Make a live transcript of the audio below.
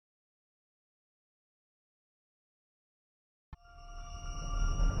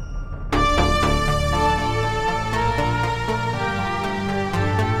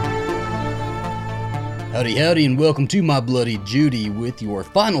Howdy, howdy, and welcome to My Bloody Judy with your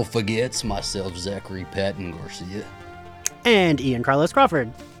final forgets, myself, Zachary Patton Garcia. And Ian Carlos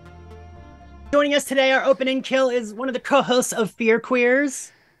Crawford. Joining us today, our opening kill is one of the co-hosts of Fear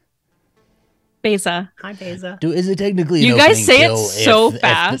Queers. Beza. Hi, Beza. Is it technically an You opening guys say kill it so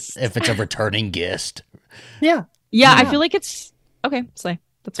fast. if it's a returning guest? Yeah. Yeah, I feel like it's... Okay, Slay.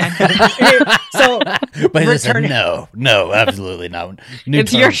 That's fine. So, but listen, no, absolutely not. New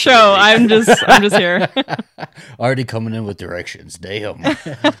it's your terms for show. me. I'm just here. Already coming in with directions. Damn.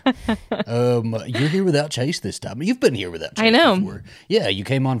 You're here without Chase this time. You've been here without Chase I know. before. Yeah, you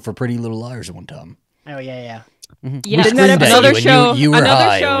came on for Pretty Little Liars one time. oh, yeah. Mm-hmm. Yeah, We screamed at another you, and show. You were another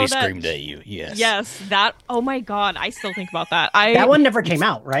high, show and we that, screamed at you. Yes. Yes, that. Oh my god, I still think about that. That one never came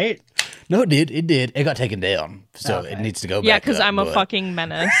out, right? No, it did. It got taken down, so Okay. it needs to go back. Yeah, because I'm a fucking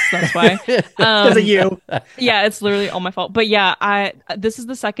menace. That's why. Because of you. Yeah, it's literally all my fault. But yeah, this is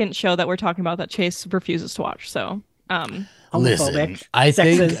the second show that we're talking about that Chase refuses to watch. So, Listen, Homophobic, I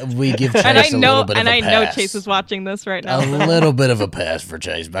think sexist. we give Chase and I a know, little bit of a pass. know Chase is watching this right now. A little bit of a pass for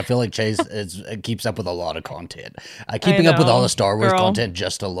Chase, but I feel like Chase keeps up with a lot of content. Keeping up with all the Star Wars content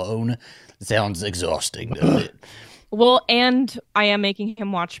just alone sounds exhausting, doesn't it? Well, and I am making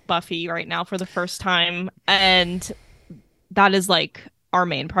him watch Buffy right now for the first time, and that is like our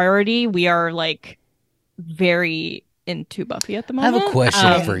main priority. We are like very into Buffy at the I moment. have a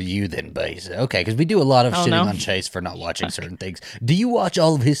question for you then, Beza. Okay, because we do a lot of shitting on Chase for not watching certain things. Do you watch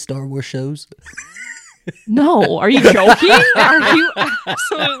all of his Star Wars shows? No, are you joking? Are you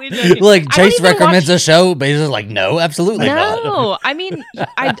absolutely joking? Like Chase recommends a show, Beza's like, no, absolutely not. No, I mean,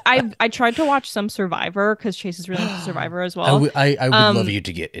 I tried to watch some Survivor because Chase is really into Survivor as well. I would love you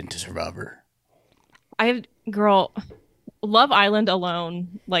to get into Survivor. Girl, Love Island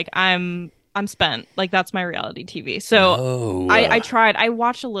alone, like I'm spent. Like that's my reality TV. So I tried. I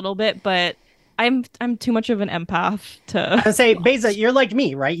watched a little bit, but I'm too much of an empath to. I say, Beza, you're like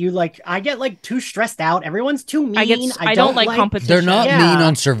me, right? I get like too stressed out. Everyone's too mean. I don't like competition. They're not mean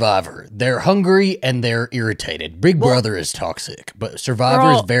on Survivor. They're hungry and they're irritated. Big Brother is toxic, but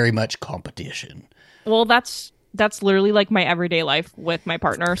Survivor is very much competition. Well, that's literally like my everyday life with my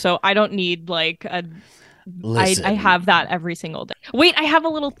partner. So I don't need like a. Listen. I have that every single day. Wait, I have a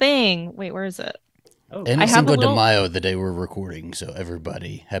little thing. Wait, where is it? Oh, and Cinco de Mayo, the day we're recording, so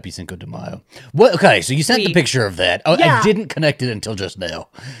everybody, happy Cinco de Mayo. What? Okay, so you sent the picture of that. Oh, yeah. I didn't connect it until just now.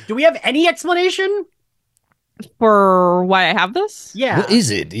 Do we have any explanation for why I have this? Yeah. What is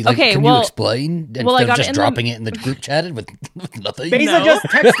it? Like, okay, can you explain instead of just dropping it in the group chat with nothing? Beza just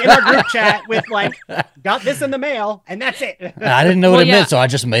texted in our group chat with like, got this in the mail, and that's it. I didn't know what it meant, so I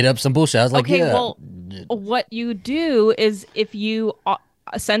just made up some bullshit. I was like, what you do is if you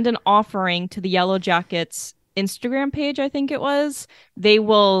send an offering to the Yellowjackets Instagram page, I think it was, they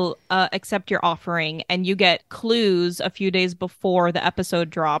will accept your offering and you get clues a few days before the episode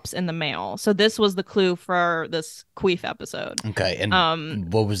drops in the mail. So this was the clue for this Queef episode. Okay,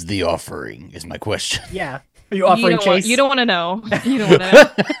 and what was the offering is my question. Yeah. Are you offering Chase? You don't want to know. You don't want to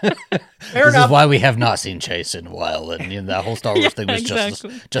know. This is why we have not seen Chase in a while, and that whole Star Wars thing was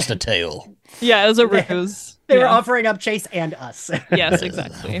just a tale. Yeah, it was a ruse. They were offering up Chase and us. Yes,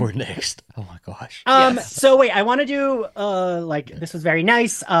 exactly. We're next. Oh my gosh. So wait, I want to do this was very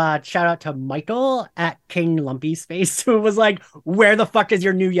nice. Shout out to Michael at King Lumpy Space, who was like, "Where the fuck is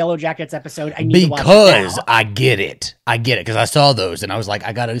your new Yellowjackets episode? I need to watch it now." I get it because I saw those and I was like,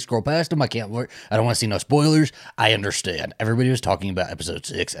 I gotta scroll past them. I can't work. I don't want to see no spoilers. I understand. Everybody was talking about episode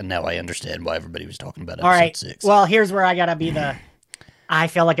 6, and now I understand why everybody was talking about episode 6. Well, here's where I gotta be the. I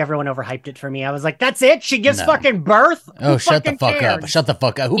feel like everyone overhyped it for me. I was like, that's it? She gives fucking birth? Oh, shut the fuck up. Shut the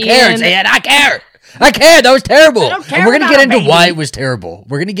fuck up. Who cares, Ian? I care. That was terrible. And we're going to get into why it was terrible.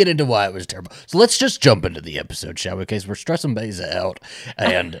 So let's just jump into the episode, shall we? Because we're stressing Beza out.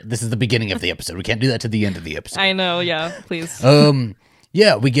 And this is the beginning of the episode. We can't do that to the end of the episode. I know, yeah, please.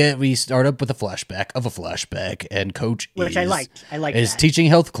 Yeah, we start up with a flashback, and Coach Which I liked. is teaching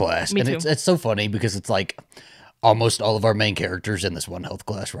health class. Me and too. It's so funny because it's like almost all of our main characters in this one health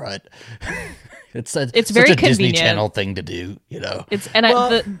class, right? It's very such a Disney convenient. Channel thing to do, you know.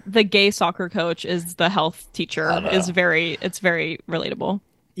 The gay soccer coach is the health teacher. It's very relatable.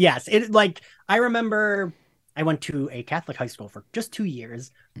 Yes, I remember I went to a Catholic high school for just 2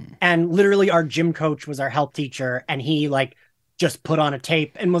 years, and literally our gym coach was our health teacher, and he just put on a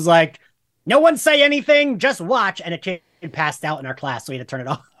tape and was like, "No one say anything, just watch," and a kid passed out in our class, so we had to turn it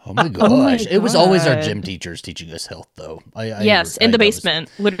off. Oh my gosh. It was always our gym teachers teaching us health, though. Yes, in the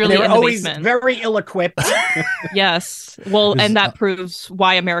basement. Literally they were in the always basement. very ill-equipped. Yes. Well, and that proves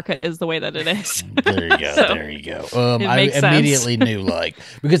why America is the way that it is. There you go. There you go. It I makes immediately sense. knew, like,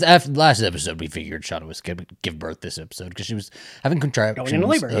 because after last episode, we figured Shauna was going to give birth this episode because she was having contractions. Going into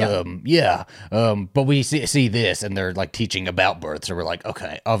labor, but we see this, and they're, like, teaching about birth. So we're like,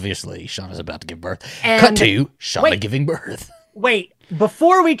 okay, obviously, Shauna's about to give birth. And Cut to Shauna giving birth. Wait,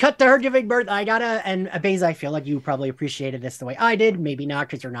 before we cut to her giving birth, and Baze, I feel like you probably appreciated this the way I did. Maybe not,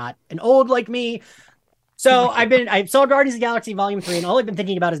 because you're not an old like me. So I saw Guardians of the Galaxy Volume 3, and all I've been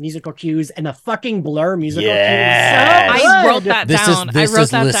thinking about is musical cues, and the fucking Blur musical cues. I wrote that down. I wrote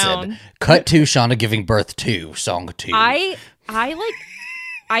that down. Cut to Shauna giving birth to song 2. I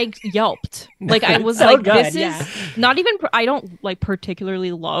yelped. Like, I was like, good, this is not even, I don't like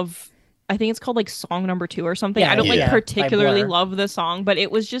particularly love, I think it's called like song number 2 or something. I don't like particularly love the song, but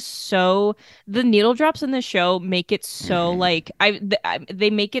it was just so, the needle drops in the show make it so like, they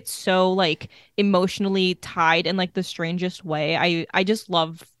make it so like emotionally tied in like the strangest way. I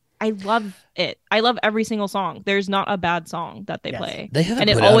love it. I love every single song. There's not a bad song that they play. They haven't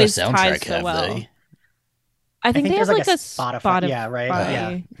and it put always out a soundtrack, ties so have well. they? I think they have like a Spotify. Yeah,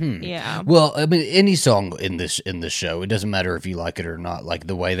 right. Yeah. Well, I mean, any song in this show, it doesn't matter if you like it or not. Like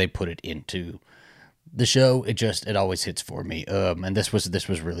the way they put it into the show, it always hits for me. And this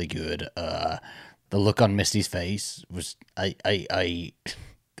was really good. The look on Misty's face was I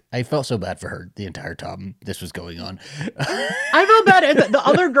felt so bad for her the entire time this was going on. I felt bad. The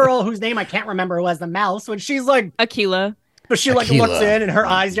other girl whose name I can't remember who has the mouse, when she's like Akila. But she like looks in and her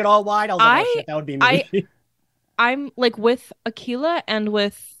eyes get all wide. I was like, oh shit, that would be me. I'm like with Akila and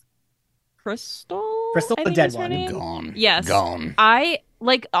with Crystal. Crystal, I the think dead is her one. name. Gone. Yes. Gone. I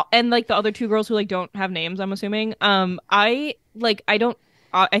like and like the other 2 girls who like don't have names, I'm assuming. I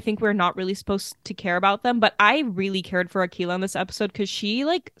think we're not really supposed to care about them, but I really cared for Akila in this episode because she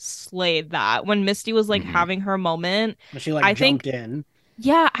like slayed that when Misty was like having her moment. She like jumped in.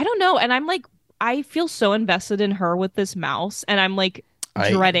 Yeah, I don't know, and I'm like, I feel so invested in her with this mouse, and I'm like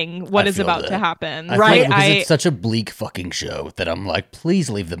dreading what is about to happen. Right? Because it's such a bleak fucking show that I'm like, please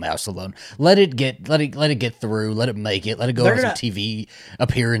leave the mouse alone. Let it get through. Let it make it. Let it go on some TV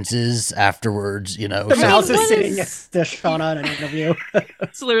appearances afterwards. You know, the mouse is sitting next to Shauna in an interview.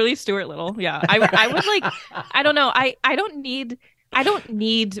 It's literally Stuart Little. Yeah, I would like. I don't know. I don't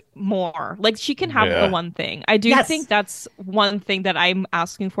need more. Like, she can have the one thing. I do think that's one thing that I'm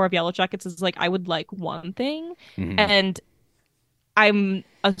asking for of Yellowjackets is like, I would like one thing, and I'm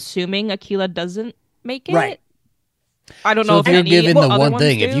assuming Akila doesn't make it. Right. I don't know if you're given the one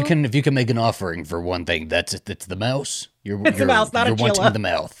thing, do. if you can make an offering for one thing, it's the mouse. It's the mouse, not Akila. You're wanting the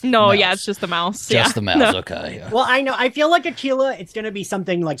mouth. No, mouse. yeah, it's just the mouse. Just the mouse. No. Okay. Yeah. Well, I know. I feel like Akila, it's going to be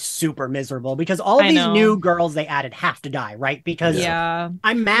something like super miserable because all of these new girls they added have to die, right? Because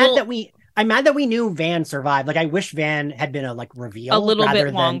I'm mad that we knew Van survived. Like, I wish Van had been a like reveal a little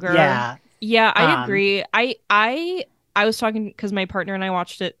bit longer. Yeah, I agree. I was talking because my partner and I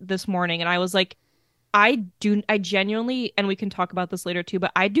watched it this morning, and I was like, I genuinely, and we can talk about this later too,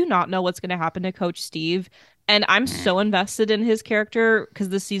 but I do not know what's going to happen to Coach Steve. And I'm so invested in his character because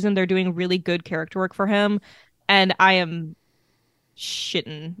this season they're doing really good character work for him. And I am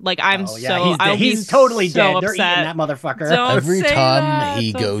shitting. Like, he's totally so dead. Upset. They're eating that motherfucker. Every time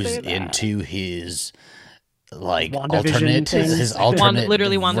he goes into his like alternate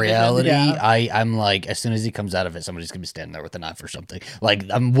reality, I'm like, as soon as he comes out of it, somebody's gonna be standing there with a knife or something. Like,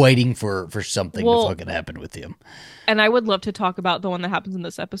 I'm waiting for something to fucking happen with him. And I would love to talk about the one that happens in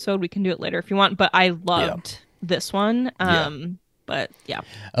this episode. We can do it later if you want, but I loved this one. But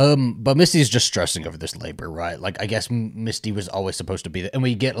but Misty's just stressing over this labor, right? Like, I guess Misty was always supposed to be there, and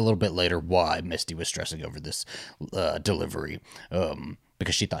we get a little bit later why Misty was stressing over this delivery.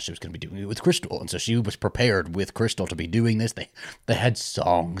 Because she thought she was going to be doing it with Crystal. And so she was prepared with Crystal to be doing this. They had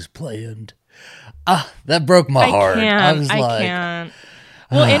songs planned. That broke my heart. I can't.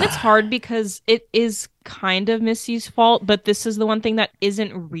 Well, and it's hard because it is kind of Missy's fault, but this is the one thing that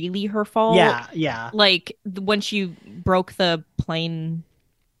isn't really her fault. Yeah. Like, when she broke the plane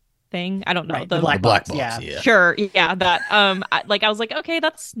thing. I don't know. Right, the black box. Yeah. Sure. Yeah. That, I was like, okay,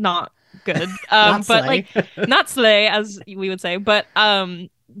 that's not good. But like, not slay, as we would say. But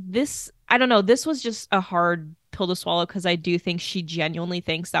this, I don't know, this was just a hard pill to swallow because I do think she genuinely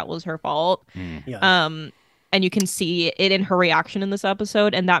thinks that was her fault. And you can see it in her reaction in this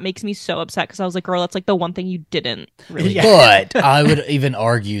episode, and that makes me so upset because I was like, girl, that's like the one thing you didn't really do. But I would even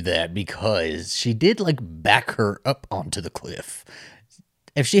argue that because she did like back her up onto the cliff.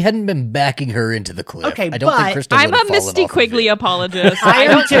 If she hadn't been backing her into the cliff, Okay, I don't think Crystal would I'm have a fallen Misty off of Quigley it. apologist. I I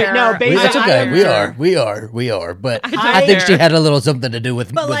am don't too. care. No, baby, That's okay. I We are. But I I think she care. had a little something to do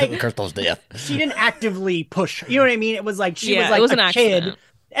with like, Crystal's death. She didn't actively push. You know what I mean? It was like she Yeah, was like it was a an accident. kid.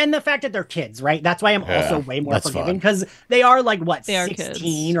 And the fact that they're kids, right? That's why I'm also way more that's forgiving fine. because they are like what, They are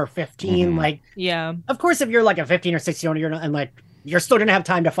 16 kids. or 15. Like, Yeah. of course, if you're like a 15 or 16 year old and like you're still gonna have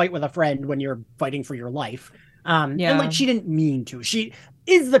time to fight with a friend when you're fighting for your life. And Yeah. like she didn't mean to. She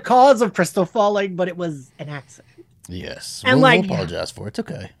is the cause of Crystal falling, but it was an accident. Yes. And we'll like- apologize for it. It's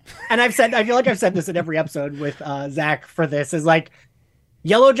okay. And I feel like I've said this in every episode with Zach for this is like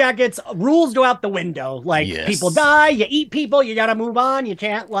Yellowjackets rules go out the window. Like Yes. people die, you eat people, you gotta move on. You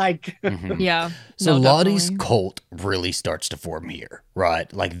can't like Yeah. So No, Lottie's definitely. cult really starts to form here,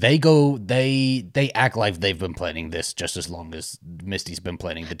 right? Like they act like they've been planning this just as long as Misty's been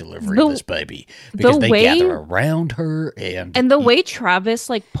planning the delivery of this baby because they way- gather around her And the way Travis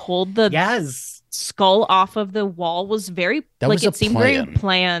like pulled the yes. skull off of the wall was very That like was a it seemed very plan.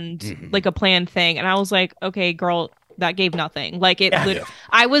 planned, Mhm. like a planned thing. And I was like, okay, girl, that gave nothing. Like it. Yeah.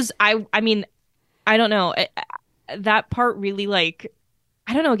 I mean, I don't know. That part really like,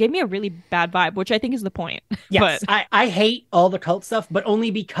 I don't know, it gave me a really bad vibe, which I think is the point. Yes, But I hate all the cult stuff, but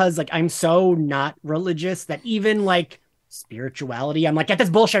only because like I'm so not religious that even like spirituality, I'm like, get this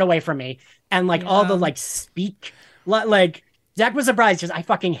bullshit away from me. And like all the Yeah. like like Zach was surprised because I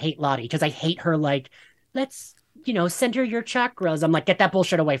fucking hate Lottie because I hate her like, let's center your chakras. I'm like, get that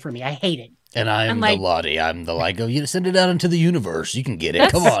bullshit away from me. I hate it. and I'm and, the like- Lottie. I'm the like, oh, you send it out into the universe. You can get it.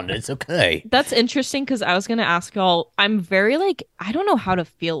 That's- Come on, it's okay. that's interesting because I was gonna ask y'all. I'm very like, I don't know how to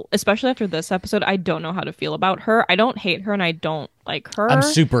feel, especially after this episode. I don't know how to feel about her. I don't hate her and I don't like her. I'm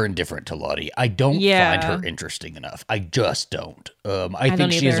super indifferent to Lottie. I don't find Yeah. her interesting enough. I just don't. I don't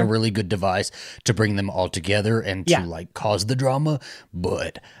think she is a either. really good device to bring them all together and to Yeah. like cause the drama,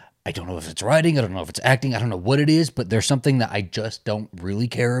 but I don't know if it's writing, I don't know if it's acting, I don't know what it is, but there's something that I just don't really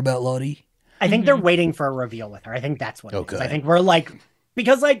care about Lottie. I think they're waiting for a reveal with her. I think that's what it is. Okay. I think we're like,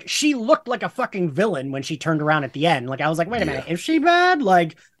 because like she looked like a fucking villain when she turned around at the end. Like I was like, wait a minute, is she bad?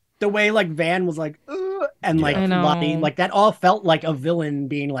 Like the way like Van was like, and like I know. Lottie, like that all felt like a villain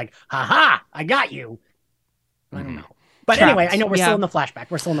being like, ha, I got you. I don't know. But Trapped. anyway, I know we're Yeah. still in the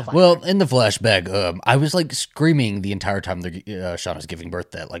flashback. We're still in the flashback. Well, in the flashback, I was like screaming the entire time Shauna's giving birth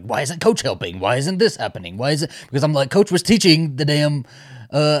that, like, why isn't Coach helping? Why isn't this happening? Why is it? Because I'm like, Coach was teaching the damn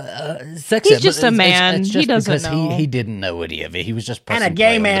sex He's ed, but just a man. It's He just doesn't because know. He didn't know any of it. He was just And a pressing gay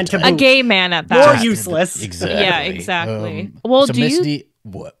play on man the to tape. a boot. gay man at More that. useless. Exactly. Yeah, exactly. Well, so do you- Misty,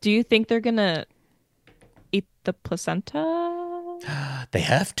 what? Do you think they're gonna eat the placenta? They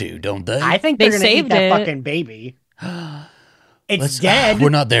have to, don't they? I think They they're gonna eat saved that it. fucking baby. It's Let's- dead. We're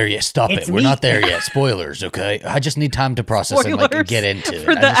not there yet. Stop It's it. We're not meat. there yet. Spoilers, okay? I just need time to process and like Spoilers get into it.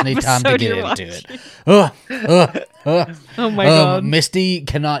 for I the just need time to episode get you're into it. Oh my god. Misty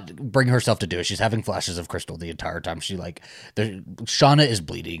cannot bring herself to do it. She's having flashes of Crystal the entire time. Shauna is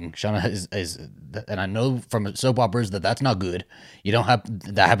bleeding. Shauna is, and I know from soap operas that's not good. You don't have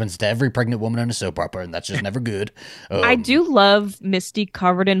that happens to every pregnant woman in a soap opera, and that's just never good. I do love Misty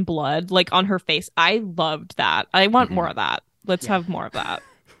covered in blood, like on her face. I loved that. I want more of that. Let's have more of that.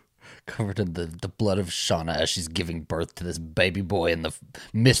 Covered in the blood of Shauna as she's giving birth to this baby boy in the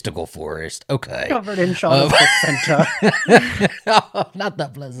mystical forest. Okay. Covered in Shauna's placenta. Not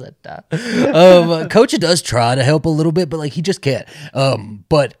that placenta. Coach does try to help a little bit, but like he just can't.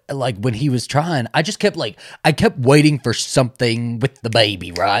 But like when he was trying, I kept waiting for something with the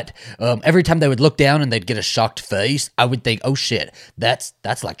baby, right? Every time they would look down and they'd get a shocked face, I would think, oh shit, that's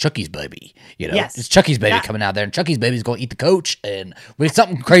like Chucky's baby. You know, Yes. it's Chucky's baby That- coming out there, and Chucky's baby's gonna eat the coach, and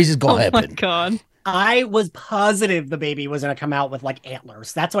something crazy is gonna Oh my happen. god. I was positive the baby was going to come out with like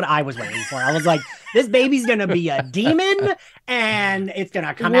antlers. That's what I was waiting for. I was like, this baby's going to be a demon and it's going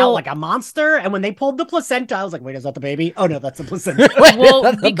to come out like a monster. And when they pulled the placenta, I was like, wait, is that the baby? Oh no, that's the placenta. Well,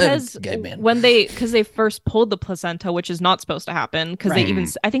 That's the because gay man. because they first pulled the placenta, which is not supposed to happen, because they Right. even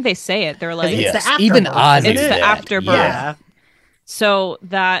I think they say it. They're like, It's Yes, the even afterbirth, I isn't knew it? It's the that. afterbirth. Yeah. so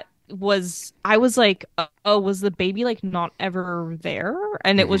that was I was like, oh, was the baby like not ever there,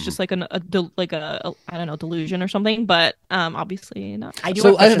 and it was just like I don't know, delusion or something, but obviously not. I do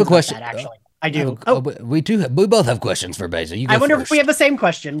So I have a questions about question. that, actually. I do. We both have questions for Beza. You go I wonder first. if we have the same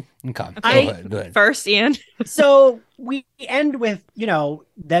question. Okay. I- Go ahead. First, Ian. So we end with,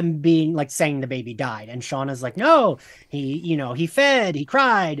 them being like saying the baby died. And Shauna's like, no, he fed, he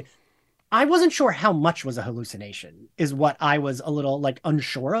cried. I wasn't sure how much was a hallucination is what I was a little like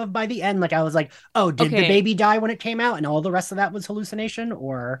unsure of by the end. Like I was like, oh, did the Okay. baby die when it came out and all the rest of that was hallucination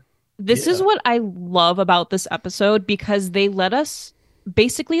or? This is Yeah. what I love about this episode, because they let us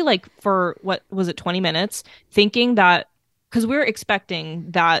basically like for what was it, 20 minutes, thinking that because we're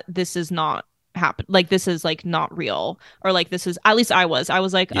expecting that this is not happen, like this is like not real, or like this is, at least I was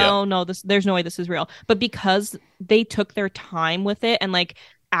like, Yeah. oh no, this, there's no way this is real. But because they took their time with it and like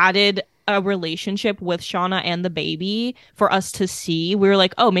added a relationship with Shauna and the baby for us to see, we were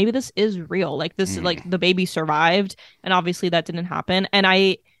like, oh, maybe this is real, like this, like the baby survived, and obviously that didn't happen.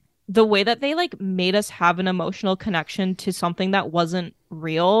 And the way that they like made us have an emotional connection to something that wasn't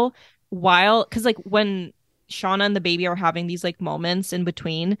real, while, because like when Shauna and the baby are having these like moments in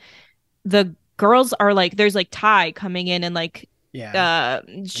between, the girls are like, there's like Ty coming in and like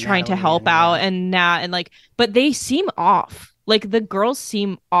trying to help out, and Nat, and like, but they seem off. Like the girls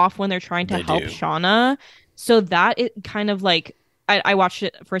seem off when they're trying to help Shauna. So that it kind of like, I watched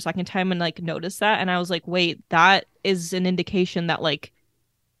it for a second time and like noticed that, and I was like, wait, that is an indication that like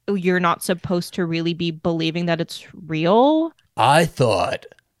you're not supposed to really be believing that it's real. I thought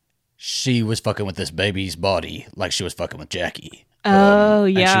she was fucking with this baby's body like she was fucking with Jackie. Oh,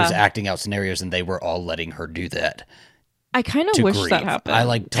 yeah. And she was acting out scenarios, and they were all letting her do that. I kind of wish that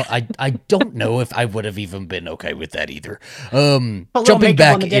happened. I don't know if I would have even been okay with that either. Jumping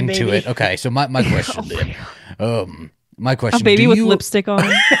back into it. Okay, so my question then. My question. A baby with lipstick on.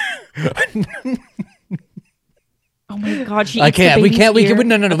 Oh my god, she I can't. We can't. We can.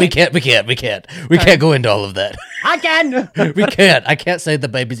 No. We can't. We can't go into all of that. I can. We can't. I can't say the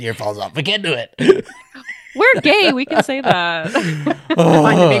baby's ear falls off. We can't do it. We're gay. We can say that.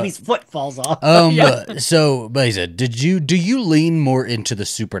 Fine, the baby's foot falls off. So, Beza, do you lean more into the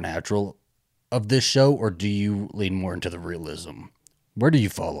supernatural of this show, or do you lean more into the realism? Where do you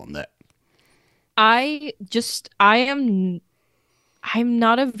fall on that? I'm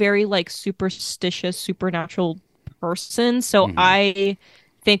not a very like superstitious supernatural person, so I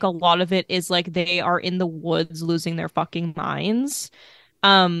think a lot of it is like they are in the woods losing their fucking minds.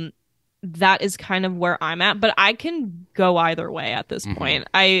 That is kind of where I'm at, but I can go either way at this point.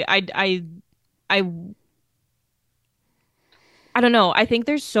 I don't know. I think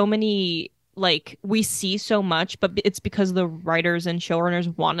there's so many, like, we see so much, but it's because the writers and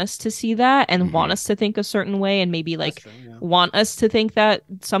showrunners want us to see that and want us to think a certain way, and maybe like want us to think that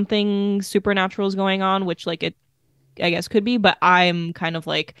something supernatural is going on, which like it, I guess, could be. But I'm kind of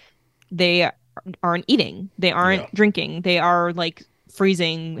like, they aren't eating, they aren't drinking, they are like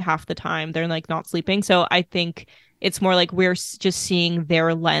freezing half the time, they're like not sleeping. So I think it's more like we're just seeing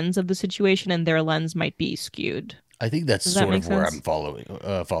their lens of the situation, and their lens might be skewed. I think that's sort of where I'm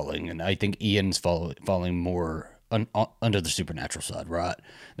following, and I think Ian's falling more under the supernatural side, right?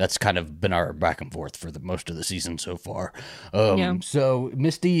 That's kind of been our back and forth for most of the season so far. So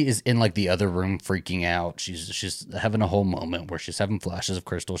Misty is in like the other room freaking out. She's having a whole moment where she's having flashes of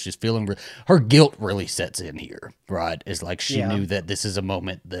Crystal. She's feeling her guilt really sets in here, right? It's like she knew that this is a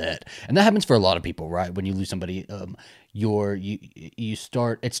moment that, and that happens for a lot of people, right? When you lose somebody, it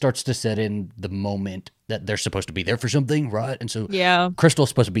starts to set in the moment that they're supposed to be there for something, right? And so Crystal's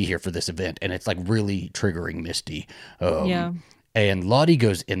supposed to be here for this event, and it's like really triggering Misty. And Lottie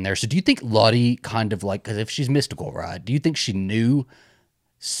goes in there. So do you think Lottie kind of like, because if she's mystical, right? Do you think she knew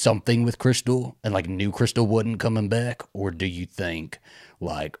something with Crystal and like knew Crystal wasn't coming back? Or do you think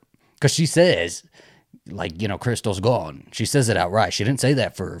like, because she says like, Crystal's gone. She says it outright. She didn't say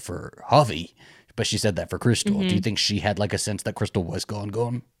that for Javi, but she said that for Crystal. Do you think she had like a sense that Crystal was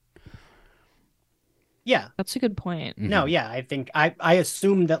gone? Yeah. That's a good point. No, yeah. I think I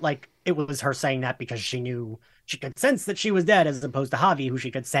assumed that like it was her saying that because she knew she could sense that she was dead, as opposed to Javi, who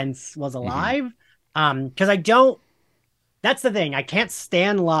she could sense was alive. Because that's the thing. I can't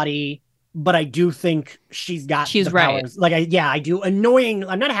stand Lottie, but I do think she's the right. powers. Like, I do. Annoying.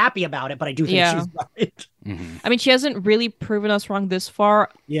 I'm not happy about it, but I do think she's right. I mean, she hasn't really proven us wrong this far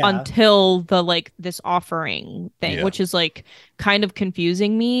until the like this offering thing, which is like kind of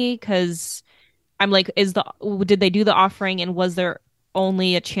confusing me, because I'm like, did they do the offering, and was there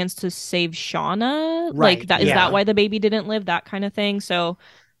only a chance to save Shauna? Right. Like that is that why the baby didn't live? That kind of thing. So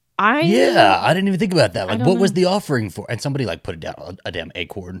I didn't even think about that. Like, what was the offering for? And somebody like put it down a damn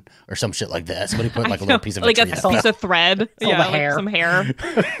acorn or some shit like that. Somebody put like a little piece of like a piece of thread, hair. Some hair.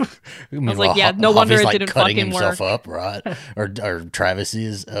 I was like, no wonder it didn't cutting fucking himself work. up, right? or Travis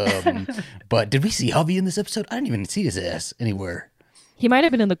is. But did we see Javi in this episode? I didn't even see his ass anywhere. He might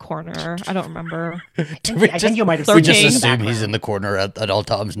have been in the corner. I don't remember. I think you might have we just assume he's in the corner at all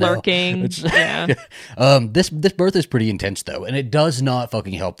times now. Lurking. Yeah. is pretty intense though, and it does not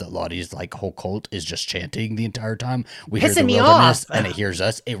fucking help that Lottie's like whole cult is just chanting the entire time. We hear the wilderness and it hears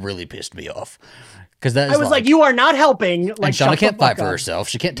us. It really pissed me off. Because that is I was like, you are not helping. Like, and Shauna can't fight for up. herself.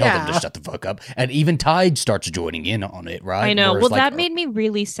 She can't tell them to shut the fuck up. And even Tide starts joining in on it, right? I know. Well, that made me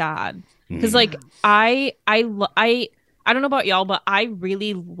really sad because, like, I don't know about y'all, but I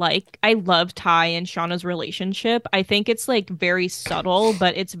love Ty and Shauna's relationship. I think it's like very subtle,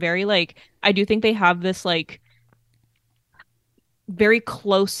 but it's very like I do think they have this like very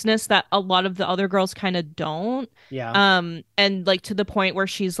closeness that a lot of the other girls kind of don't. Yeah. And like to the point where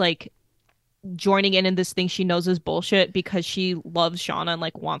she's like joining in this thing she knows is bullshit because she loves Shauna and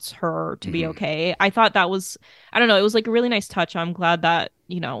like wants her to be okay. I thought that was, I don't know, it was like a really nice touch. I'm glad that,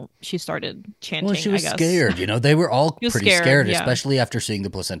 you know, she started chanting. Well, she was scared, you know, they were all pretty scared, yeah. especially after seeing the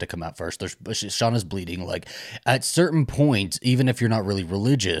placenta come out first. Shauna's bleeding. Like at certain points, even if you're not really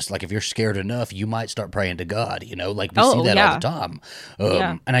religious, like if you're scared enough, you might start praying to God, you know, like we see that all the time.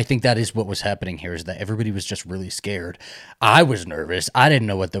 And I think that is what was happening here, is that everybody was just really scared. I was nervous. I didn't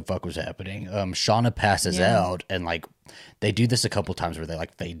know what the fuck was happening. Shauna passes out, and like they do this a couple times where they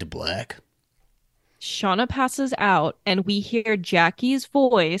like fade to black. Shauna passes out, and we hear Jackie's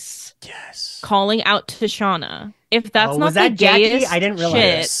voice, calling out to Shauna. If that's not the gayest, I didn't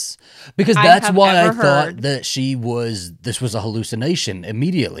realize. Because that's why I thought that this was a hallucination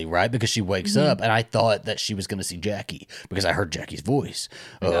immediately, right? Because she wakes up, and I thought that she was going to see Jackie because I heard Jackie's voice.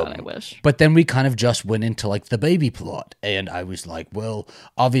 God, I wish. But then we kind of just went into like the baby plot, and I was like, well,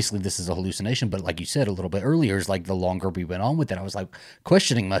 obviously this is a hallucination, but like you said a little bit earlier, is like the longer we went on with it, I was like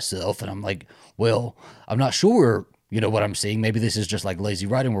questioning myself, and I'm like, well, I'm not sure. You know what I'm seeing? Maybe this is just like lazy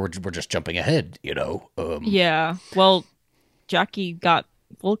writing where we're just jumping ahead, you know? Yeah. Well, Jackie got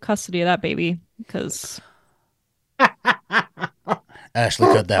full custody of that baby because Ashley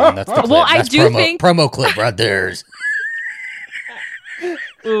cut that one. That's the clip. Well, that's promo clip right there.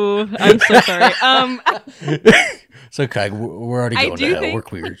 Ooh, I'm so sorry. It's okay. We're already going to hell. We're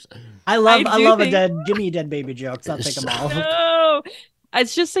queers. I love a dead. Give me a dead baby joke. So I'll take them all. No,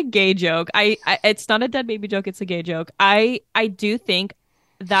 it's just a gay joke. It's not a dead baby joke. It's a gay joke. I do think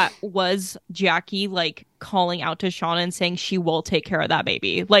that was Jackie like calling out to Shauna and saying she will take care of that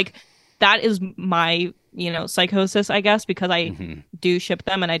baby. Like that is my, you know, psychosis, I guess, because I do ship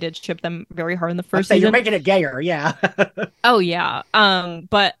them, and I did ship them very hard in the first season. You're making it gayer, yeah. Oh yeah.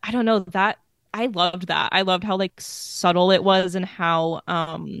 But I don't know, that I loved that. I loved how like subtle it was, and how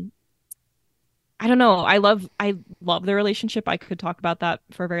I don't know. I love their relationship. I could talk about that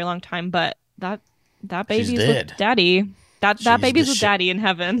for a very long time, but that baby's with daddy. That baby's with daddy in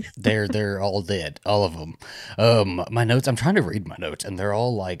heaven. They're all dead, all of them. My notes, I'm trying to read my notes, and they're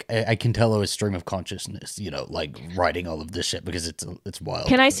all like, I can tell it was stream of consciousness, you know, like writing all of this shit, because it's wild.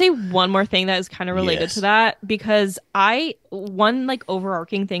 Can I say one more thing that is kind of related to that? Because one like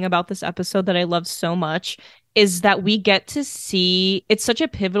overarching thing about this episode that I love so much is that we get to see, it's such a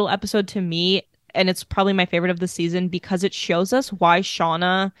pivotal episode to me, and it's probably my favorite of the season because it shows us why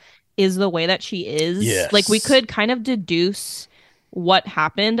Shauna is the way that she is. Yes. Like we could kind of deduce what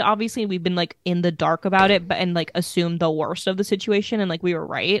happened. Obviously, we've been like in the dark about it, and like assumed the worst of the situation, and like we were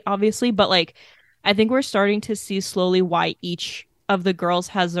right, obviously. But like I think we're starting to see slowly why each of the girls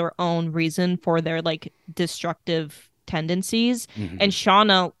has their own reason for their like destructive tendencies. And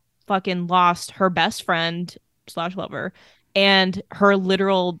Shauna fucking lost her best friend / lover and her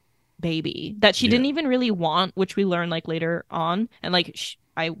literal baby that she didn't even really want, which we learn like later on. And like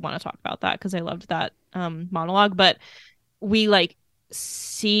I want to talk about that because I loved that monologue. But we like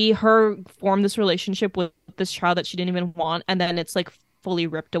see her form this relationship with this child that she didn't even want, and then it's like fully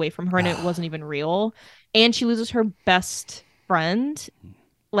ripped away from her, and it wasn't even real. And she loses her best friend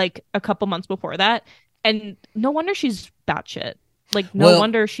like a couple months before that, and no wonder she's batshit. Like, no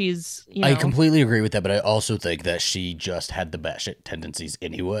wonder she's, you know. I completely agree with that, but I also think that she just had the batshit tendencies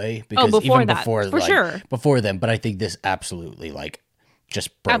anyway. Because before them, but I think this absolutely, like,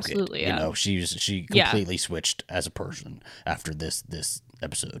 just broke it. Yeah. You know, she completely switched as a person after this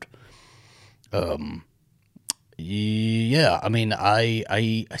episode. Yeah, I mean,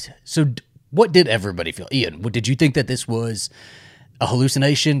 so what did everybody feel? Ian, did you think that this was a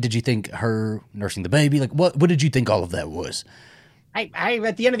hallucination? Did you think her nursing the baby? Like, what did you think all of that was? I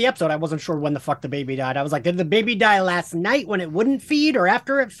at the end of the episode, I wasn't sure when the fuck the baby died. I was like, did the baby die last night when it wouldn't feed, or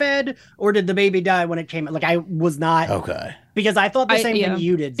after it fed, or did the baby die when it came? Like, I was not okay, because I thought the same thing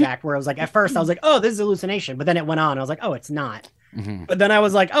you did, Zach. Where I was like, at first I was like, oh, this is hallucination, but then it went on. I was like, oh, it's not. But then I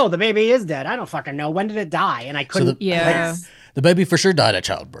was like, oh, the baby is dead. I don't fucking know, when did it die, and I couldn't. The baby for sure died at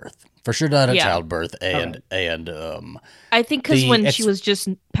childbirth. And I think because when she was just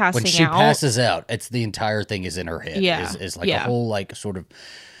passing out. When she passes out, it's the entire thing is in her head. Is like a whole, like, sort of,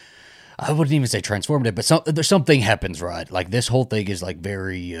 I wouldn't even say transformative, but there's something happens, right? Like, this whole thing is, like,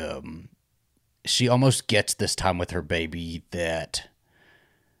 very, she almost gets this time with her baby that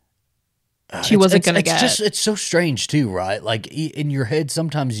she wasn't going to get. It's so strange too, right? Like in your head,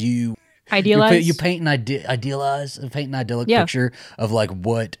 sometimes you idealize. You paint an idyllic picture of like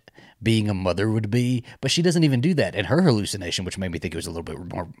what being a mother would be, but she doesn't even do that. And her hallucination, which made me think it was a little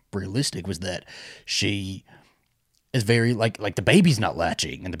bit more realistic, was that she is very like the baby's not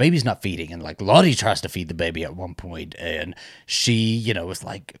latching and the baby's not feeding, and like Lottie tries to feed the baby at one point, and she, is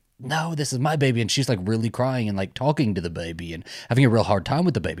like, no, this is my baby, and she's like really crying and like talking to the baby and having a real hard time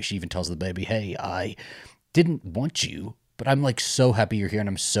with the baby. She even tells the baby, hey, I didn't want you, but I'm like so happy you're here, and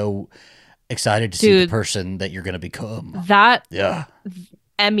I'm so excited to see the person that you're gonna become.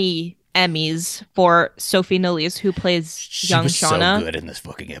 Emmys for Sophie Nélisse, who plays young Shauna. She was so good in this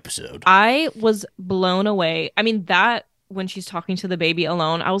fucking episode. I was blown away. I mean, that when she's talking to the baby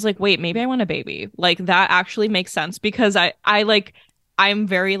alone, I was like, wait, maybe I want a baby. Like, that actually makes sense, because I'm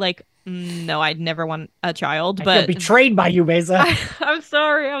very like, no, I'd never want a child. But I feel betrayed by you, Beza. I'm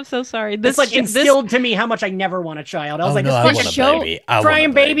sorry. I'm so sorry. This like instilled to me how much I never want a child. I was this fucking show,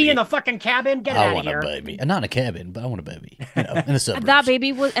 crying baby in the fucking cabin. Get out of here. I want a baby, and not in a cabin, but I want a baby. In the suburbs.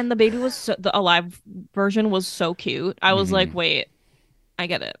 The baby was the alive version was so cute. I was like, wait, I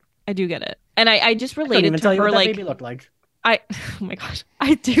get it. I do get it, and I just related to her like. Baby looked like. Oh my gosh,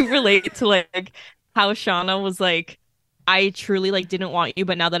 I do relate to like how Shauna was like, I truly like didn't want you,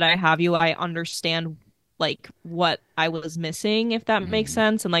 but now that I have you, I understand like what I was missing, if that makes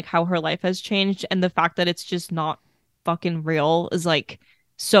sense, and like how her life has changed, and the fact that it's just not fucking real is like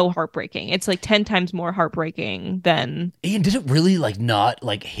so heartbreaking. It's like 10 times more heartbreaking than. Ian, did it really like not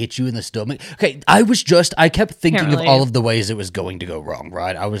like hit you in the stomach? Okay, I kept thinking of all of the ways it was going to go wrong,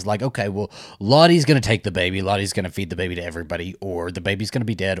 right? I was like, okay, well, Lottie's gonna take the baby, Lottie's gonna feed the baby to everybody, or the baby's gonna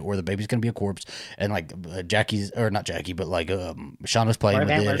be dead, or the baby's gonna be a corpse, and like Shauna's playing with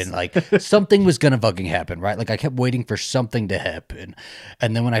it, and like something was gonna fucking happen, right? Like I kept waiting for something to happen,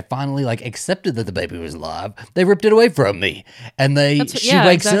 and then when I finally like accepted that the baby was alive, they ripped it away from me, and she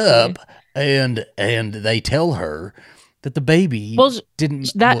wakes up and they tell her that the baby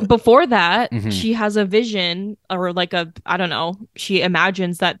didn't. Before that, she has a vision, or like I don't know. She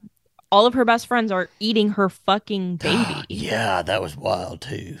imagines that all of her best friends are eating her fucking baby. Yeah, that was wild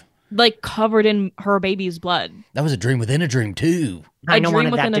too. Like covered in her baby's blood. That was a dream within a dream too. I kind of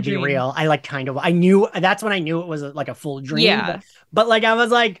wanted that to be real. I knew that's when I knew it was like a full dream. Yeah, but like I was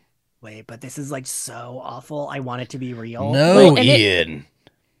like, wait, but this is like so awful. I want it to be real. No, Ian.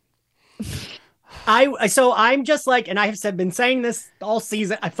 I'm just like, and I have been saying this all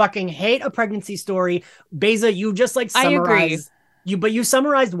season, I fucking hate a pregnancy story. Beza, you just like summarized you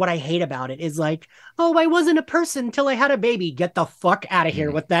summarized what I hate about it is like, oh, I wasn't a person until I had a baby. Get the fuck out of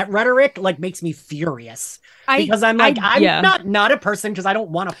here with that rhetoric. Like makes me furious because I'm not a person because I don't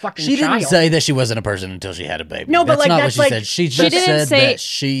want a fucking She child. didn't say that she wasn't a person until she had a baby. No, but that's like not that's what she like said. She just said that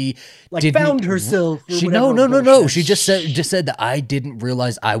she like found herself. No. She just said that I didn't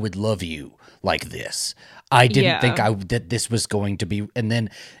realize I would love you like this. I didn't think that this was going to be, and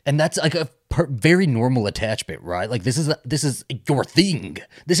that's like a very normal attachment, right? Like this is your thing.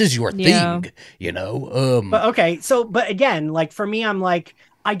 This is your thing, But okay, but again, like for me, I'm like,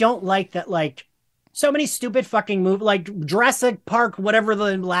 I don't like that. Like so many stupid fucking movies, like Jurassic Park, whatever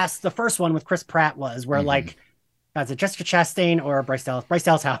the first one with Chris Pratt was, where like, is it Jessica Chastain or Bryce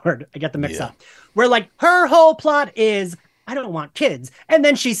Dallas Howard? I get them mixed up. Where like her whole plot is, I don't want kids. And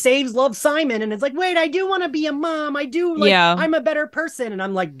then she saves Love Simon and it's like, wait, I do want to be a mom. I do I'm a better person. And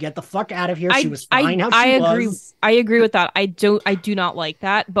I'm like, get the fuck out of here. She was fine I agree with that. I do not like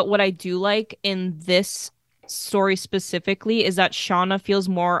that. But what I do like in this story specifically is that Shauna feels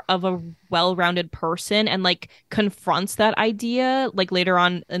more of a well-rounded person and like confronts that idea like later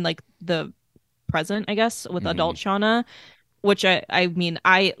on in like the present, I guess, with adult Shauna. Which I mean,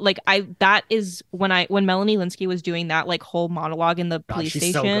 that is when Melanie Lynskey was doing that like whole monologue in the police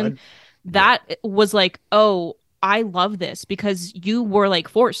station, that was like, oh, I love this because you were like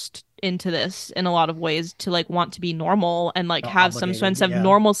forced into this in a lot of ways to like want to be normal and like have some sense of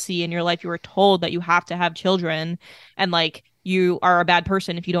normalcy in your life. You were told that you have to have children and like you are a bad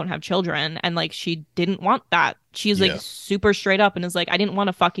person if you don't have children. And like, she didn't want that. She's like super straight up and is like, I didn't want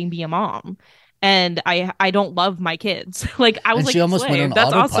to fucking be a mom. And I don't love my kids. Like I was, and like, she almost went on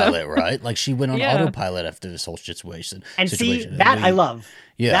That's autopilot, awesome. Right? Like she went on autopilot after this whole situation. And see that I love.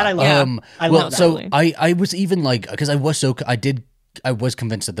 Yeah, that I love. I love that. So I was even like, because I was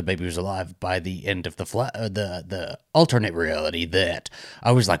convinced that the baby was alive by the end of the alternate reality. That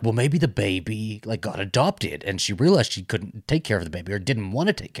I was like, well, maybe the baby like got adopted, and she realized she couldn't take care of the baby or didn't want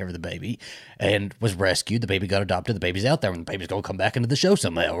to take care of the baby, and was rescued. The baby got adopted. The baby's out there, and the baby's gonna come back into the show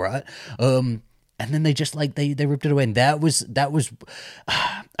somehow, right? and then they just like they ripped it away, and that was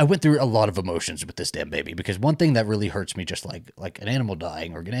I went through a lot of emotions with this damn baby, because one thing that really hurts me, just like an animal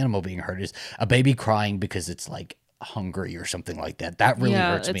dying or an animal being hurt, is a baby crying because it's like hungry or something like that. That really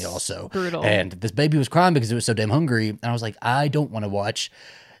hurts me also. Brutal. And this baby was crying because it was so damn hungry, and I was like, I don't want to watch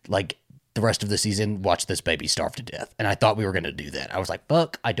like the rest of the season watch this baby starve to death. And I thought we were going to do that. I was like,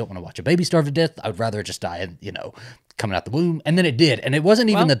 fuck, I don't want to watch a baby starve to death. I would rather just die, coming out the womb. And then it did. And it wasn't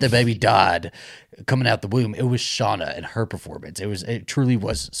even that the baby died coming out the womb. It was Shauna and her performance. It truly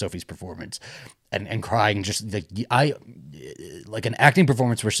was Sophie's performance. And crying, just like an acting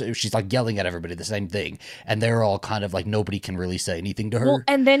performance where she's like yelling at everybody the same thing, and they're all kind of like, nobody can really say anything to her. Well,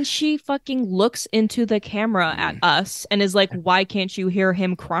 and then she fucking looks into the camera at us and is like, why can't you hear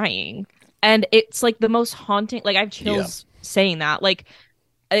him crying? And it's like the most haunting, like I have chills saying that. Like,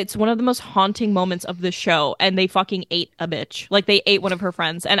 it's one of the most haunting moments of the show, and they fucking ate a bitch. Like, they ate one of her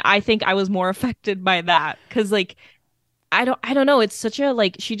friends, and I think I was more affected by that because like I don't know. It's such a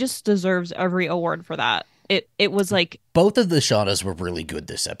like, she just deserves every award for that. It was like, both of the Shaunas were really good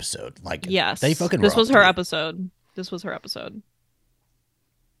this episode. Like, yes, they fucking. This was her me. episode. This was her episode.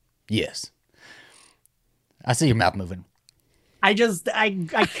 Yes, I see your mouth moving. I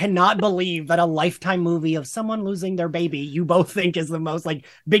cannot believe that a Lifetime movie of someone losing their baby, you both think is the most like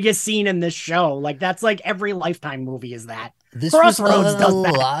biggest scene in this show. Like, that's like every Lifetime movie is that. This Crossroads was a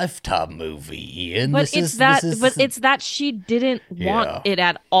Lifetime movie, Ian. But it's that she didn't want it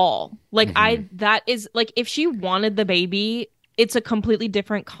at all. Like, that is like, if she wanted the baby, it's a completely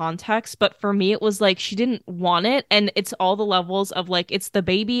different context. But for me, it was like she didn't want it, and it's all the levels of like, it's the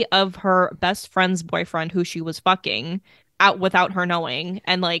baby of her best friend's boyfriend who she was fucking out without her knowing,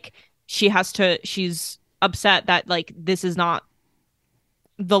 and like she's upset that like this is not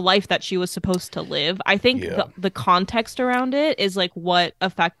the life that she was supposed to live. I think the context around it is like what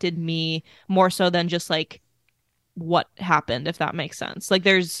affected me more so than just like what happened, if that makes sense. Like,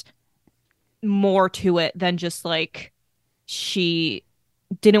 there's more to it than just like she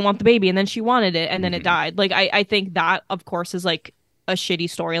didn't want the baby and then she wanted it and then it died. Like, I think that of course is like a shitty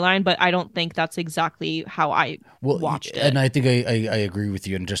storyline, but I don't think that's exactly how I watched it. And I think I agree with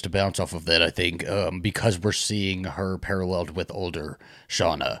you. And just to bounce off of that, I think because we're seeing her paralleled with older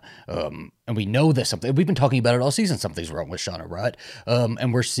Shauna, and we know that we've been talking about it all season, something's wrong with Shauna, right?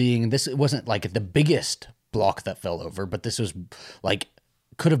 And we're seeing this. It wasn't like the biggest block that fell over, but this was like,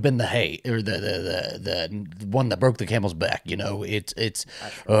 could have been the hay or the one that broke the camel's back. It's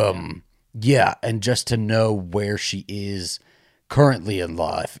and just to know where she is currently in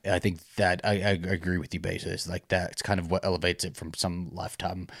life, I think that I agree with you, basis. Like, that's kind of what elevates it from some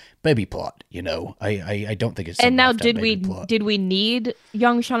Lifetime baby plot. I don't think it's. And now, did we need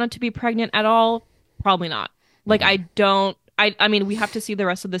young Shauna to be pregnant at all? Probably not. Like, I don't. I mean, we have to see the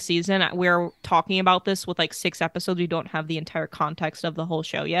rest of the season. We're talking about this with like 6 episodes. We don't have the entire context of the whole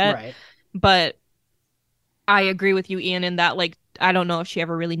show yet. Right. But I agree with you, Ian, in that like, I don't know if she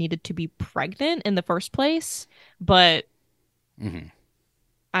ever really needed to be pregnant in the first place, but.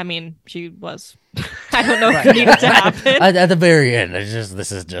 I mean, she was. I don't know if it needed to happen. At the very end,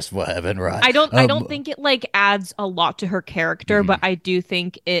 this is just what happened, right? I don't think it like adds a lot to her character, but I do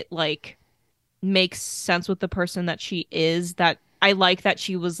think it like makes sense with the person that she is. That I like that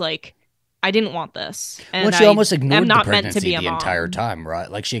she was like, I didn't want this, and she almost ignored the pregnancy the entire time, right?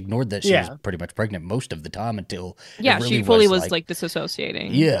 Like, she ignored that she was pretty much pregnant most of the time until really she fully was like disassociating.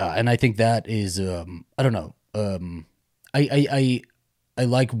 Yeah, and I think that is I don't know. I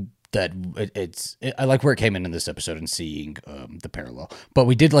like that I like where it came in this episode and seeing the parallel, but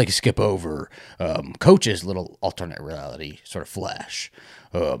we did like skip over Coach's little alternate reality sort of flash.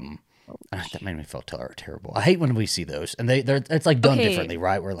 That made me feel terrible. I hate when we see those, and it's like done differently,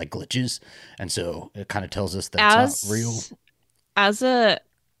 right? Where like glitches, and so it kind of tells us that it's not real.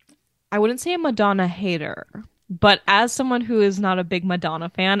 I wouldn't say a Madonna hater, but as someone who is not a big Madonna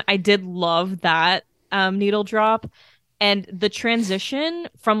fan, I did love that needle drop. And the transition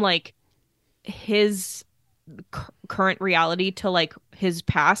from like his current reality to like his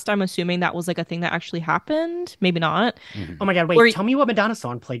past, I'm assuming that was like a thing that actually happened. Maybe not. Oh my God, wait, tell me what Madonna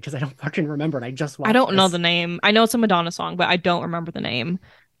song played, because I don't fucking remember it. I just watched I don't know the name. I know it's a Madonna song, but I don't remember the name.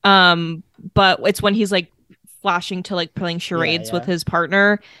 But it's when he's like flashing to like playing charades with his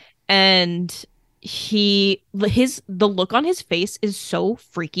partner, and the look on his face is so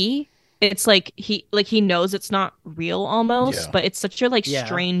freaky. It's like he knows it's not real almost, but it's such a like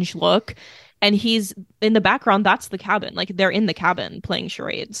strange look. And he's in the background. That's the cabin. Like, they're in the cabin playing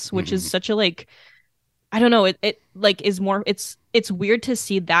charades, which is such a like, I don't know. It like is more. It's weird to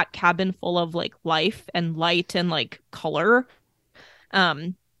see that cabin full of like life and light and like color.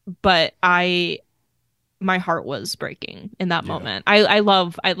 But I my heart was breaking in that moment. I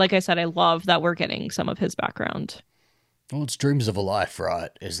love that we're getting some of his background. Well, it's dreams of a life,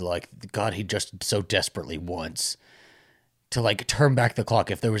 right? Is like, God, he just so desperately wants to like turn back the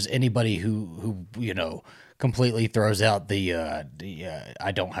clock. If there was anybody who completely throws out the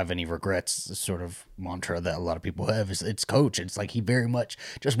I don't have any regrets sort of mantra that a lot of people have, it's Coach. It's like he very much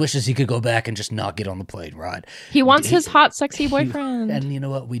just wishes he could go back and just not get on the plane, right? He wants his hot, sexy boyfriend. And you know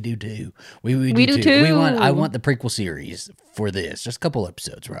what? We do too. We do too. I want the prequel series for this. Just a couple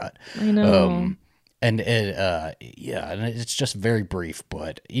episodes, right? I know. And it's just very brief.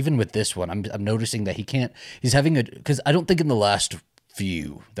 But even with this one, I'm noticing that he's having because I don't think in the last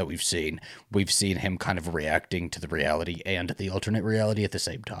few that we've seen him kind of reacting to the reality and the alternate reality at the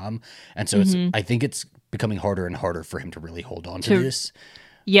same time. And so I think it's becoming harder and harder for him to really hold on to this.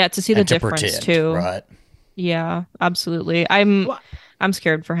 Yeah, to see the difference pretend, too. Right? Yeah, absolutely. I'm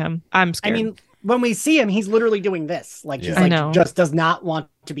scared for him. I'm scared. I mean, when we see him, he's literally doing this. Like, he's just does not want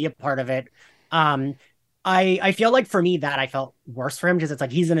to be a part of it. I feel like for me that I felt worse for him because it's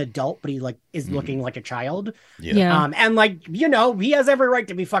like he's an adult, but he like is looking like a child. Yeah. And like, he has every right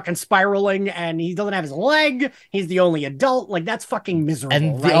to be fucking spiraling, and he doesn't have his leg. He's the only adult. Like, that's fucking miserable.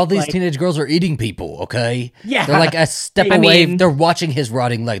 And right? all these teenage girls are eating people. Okay. Yeah. They're like a step away. They're watching his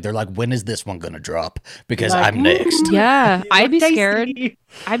rotting leg. They're like, when is this one gonna drop? Because like, I'm next. Yeah. I'd be scared.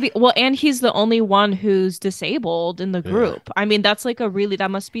 And he's the only one who's disabled in the group. I mean, that's like that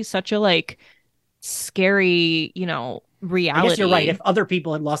must be such a like scary, reality. I guess you're right. If other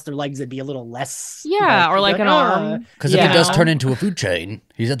people had lost their legs, it'd be a little less. Yeah, or like an arm. Because if it does turn into a food chain,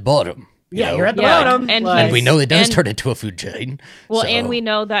 he's at the bottom. You're at the bottom. And we know it does turn into a food chain. Well, and we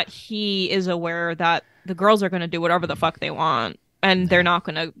know that he is aware that the girls are going to do whatever the fuck they want. And they're not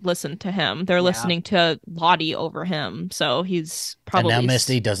going to listen to him. They're listening to Lottie over him. So he's probably And now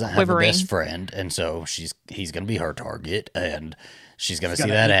Misty doesn't have a best friend. And so he's going to be her target. And she's going to see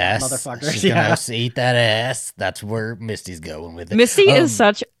that ass. She's going to eat that ass. That's where Misty's going with it. Misty is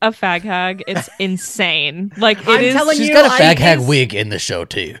such a fag hag. It's insane. Like, she's got a fag hag wig in the show,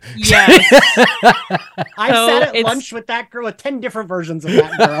 too. Yes. I sat at lunch with that girl with 10 different versions of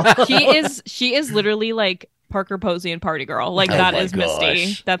that girl. She is literally like Parker Posey and Party Girl. Like, that is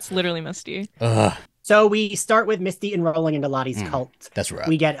Misty. That's literally Misty. So we start with Misty enrolling into Lottie's cult. That's right.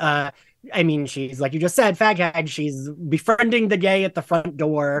 We get she's like you just said, fag hag. She's befriending the gay at the front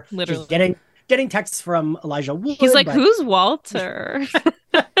door. Literally. She's getting texts from Elijah Wood. He's like, who's Walter?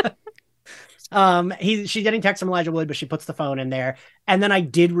 She's getting texts from Elijah Wood, but she puts the phone in there. And then I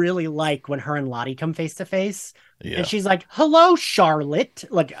did really like when her and Lottie come face to face. And she's like, hello, Charlotte.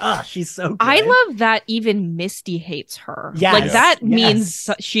 Like, she's so good. I love that even Misty hates her. Yes. Like, that means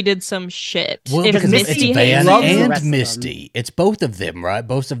she did some shit. Well, if because Misty it's Van hates and Misty. It's both of them, right?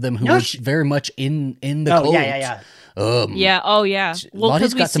 Both of them who are very much in the cult. Yeah. Well,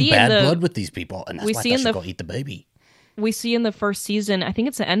 Lottie's got some bad blood with these people, and that's why I should go eat the baby. We see in the first season, I think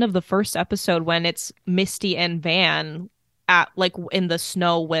it's the end of the first episode, when it's Misty and Van at like in the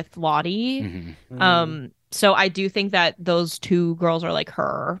snow with Lottie. Mm-hmm. So I do think that those two girls are like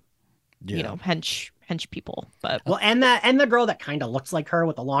her, hench people. But and the girl that kind of looks like her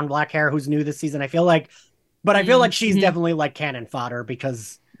with the long black hair, who's new this season. I feel like she's definitely like cannon fodder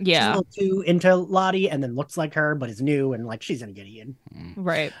because she's a little too into Lottie, and then looks like her but is new, and like she's an idiot.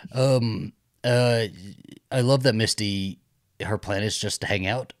 Right. I love that Misty, her plan is just to hang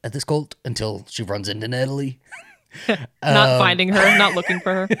out at this cult until she runs into Natalie. Not finding her, not looking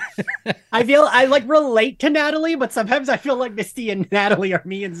for her. I like relate to Natalie, but sometimes I feel like Misty and Natalie are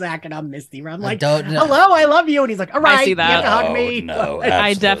me and Zach, and I'm Misty. Where I'm like, hello, I love you, and he's like, all right, I see that. You have to hug me. No,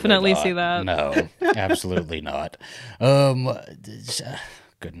 I definitely see that. No, absolutely not. Goodness,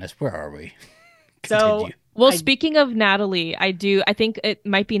 where are we? Continue. Well, speaking of Natalie, I think it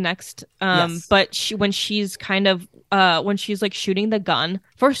might be next. But when she's kind of when she's like shooting the gun,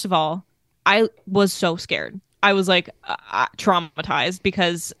 first of all, I was so scared. I was like traumatized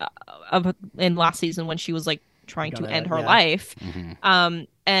because in last season when she was like trying to end her life. Mm-hmm.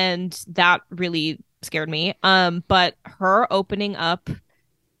 And that really scared me. But her opening up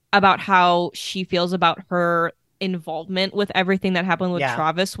about how she feels about her involvement with everything that happened with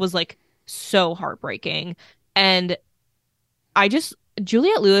Travis was like so heartbreaking. And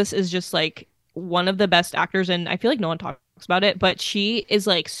Juliette Lewis is just like one of the best actors, and I feel like no one talks about it, but she is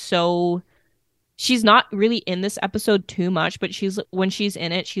like she's not really in this episode too much, but when she's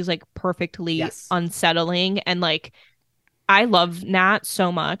in it, she's like perfectly unsettling. And like, I love Nat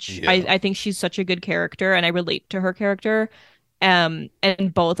so much. I think she's such a good character, and I relate to her character. And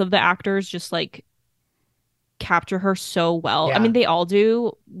both of the actors just like capture her so well. Yeah. I mean, they all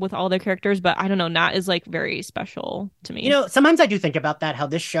do with all their characters, but I don't know, Nat is like very special to me. You know, sometimes I do think about that, how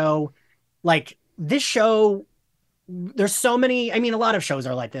this show, there's so many, I mean, a lot of shows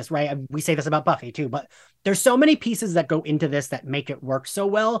are like this, right? We say this about Buffy too, but there's so many pieces that go into this that make it work so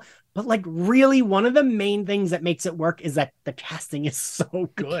well. But like really one of the main things that makes it work is that the casting is so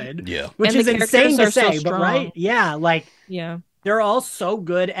good. Yeah. Which is insane to say, but right? Yeah, yeah. They're all so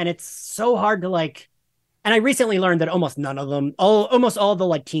good and it's so hard to like, and I recently learned that almost none of them, almost all the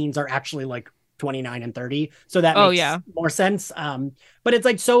like teens are actually like 29 and 30. So that makes more sense. But it's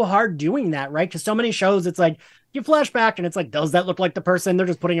like so hard doing that, right? Because so many shows, it's like you flash back and it's like, does that look like the person? They're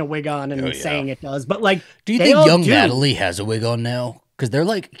just putting a wig on and saying it does. But like, do you think young Natalie has a wig on now? Because they're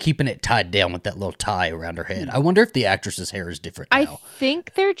like keeping it tied down with that little tie around her head. I wonder if the actress's hair is different now. I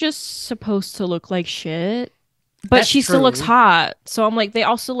think they're just supposed to look like shit. But she still looks hot. So I'm like, they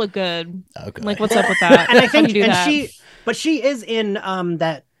also look good. Okay. Like, what's up with that? And I think she is in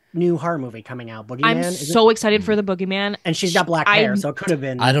that new horror movie coming out, Boogeyman. I'm so excited for the Boogeyman. And she's got black hair, so it could have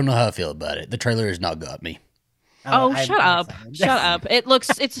been. I don't know how I feel about it. The trailer has not got me. Shut up. Shut up.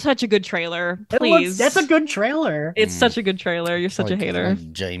 It's such a good trailer. Please. That's a good trailer. It's such a good trailer. You're such a hater.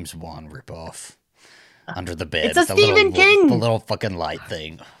 Like James Wan ripoff. Under the bed. It's a Stephen King. The little fucking light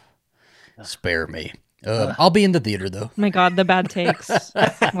thing. Spare me. I'll be in the theater though. Oh my God, the bad takes.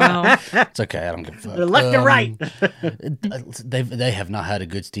 Wow. It's okay. I don't give a fuck. Left and right. They have not had a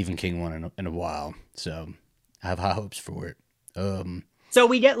good Stephen King one in a while, so I have high hopes for it. So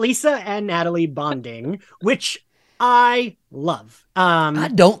we get Lisa and Natalie bonding, which I love.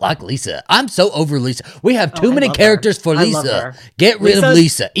 I don't like Lisa. I'm so over Lisa. We have too many characters for Lisa. Get rid of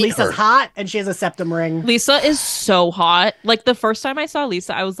Lisa. Lisa's hot and she has a septum ring. Lisa is so hot. Like the first time I saw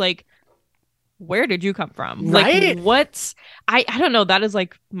Lisa, I was like, where did you come from? Right? Like, what? I don't know. That is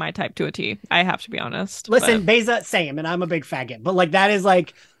like my type to a T. I have to be honest. Listen, Beza, same, and I'm a big faggot, but like that is like,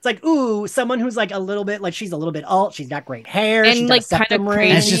 it's like, ooh, someone who's like a little bit, like she's a little bit alt, she's got great hair, and she's like got a septum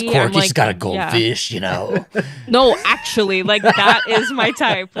ring. It's just quirky, she's got a goldfish, you know. No, actually, like that is my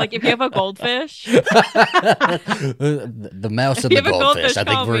type. Like if you have a goldfish. The mouse and the goldfish. I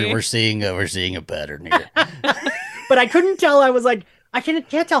think we're seeing a pattern here. But I couldn't tell, I was like, I can't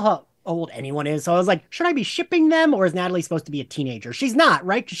tell how old anyone is. So I was like, should I be shipping them, or is Natalie supposed to be a teenager? She's not,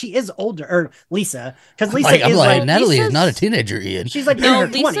 right? Because she is older, or Lisa. Because Lisa is like Natalie is not a teenager, Ian. She's like no, in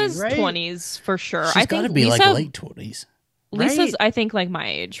her Lisa's 20s, right? 20s for sure. She's got to be like late 20s. Lisa's, I think, like my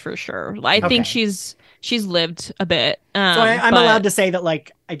age for sure. I think she's lived a bit. So I'm allowed to say that,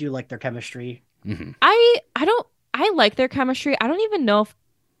 like, I do like their chemistry. Mm-hmm. I like their chemistry. I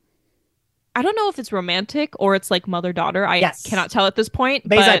don't know if it's romantic or it's like mother-daughter. I cannot tell at this point.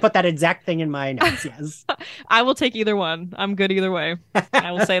 But I put that exact thing in my notes, yes. I will take either one. I'm good either way.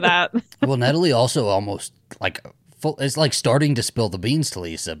 I will say that. Well, Natalie also almost like is like starting to spill the beans to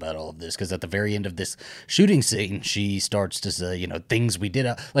Lisa about all of this, because at the very end of this shooting scene, she starts to say, things we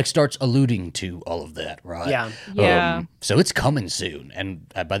did, like starts alluding to all of that, right? Yeah. Yeah. So it's coming soon. And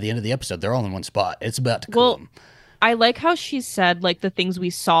by the end of the episode, they're all in one spot. It's about to come. I like how she said like the things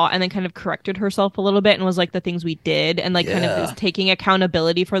we saw and then kind of corrected herself a little bit and was like the things we did and like kind of was taking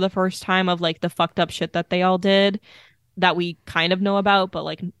accountability for the first time of like the fucked up shit that they all did that we kind of know about, but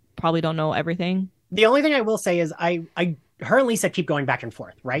like probably don't know everything. The only thing I will say is her and Lisa keep going back and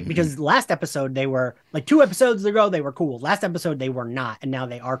forth, right? Mm-hmm. Because last episode they were like 2 episodes ago, they were cool. Last episode they were not. And now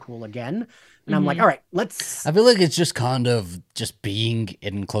they are cool again. And I'm like, all right, let's. I feel like it's just kind of just being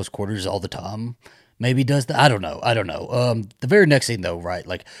in close quarters all the time. Maybe does that. I don't know. The very next scene though, right?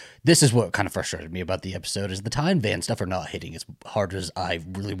 Like this is what kind of frustrated me about the episode is the Ty and Van stuff are not hitting as hard as I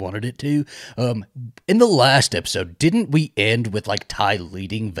really wanted it to. In the last episode, didn't we end with like Ty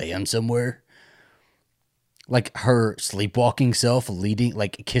leading Van somewhere? Like her sleepwalking self leading,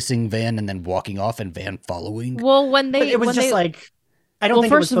 like kissing Van and then walking off and Van following. Well, I don't think.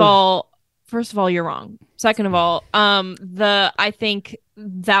 First of all, you're wrong. Second of all, I think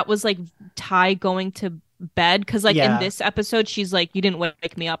that was like Ty going to bed because like in this episode she's like, you didn't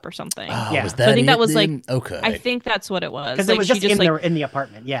wake me up or something. Was that so I think that was then? like okay. I think that's what it was because like, it was just in the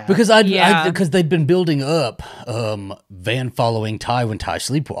apartment. Because because they'd been building up Van following Ty when Ty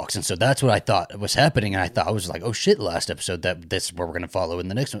sleepwalks, and so that's what I thought was happening, and I was like, oh shit, last episode that this is where we're gonna follow in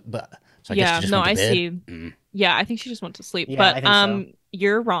the next one, but so I guess she just went to bed. See. Yeah, I think she just went to sleep. Yeah, but I think so.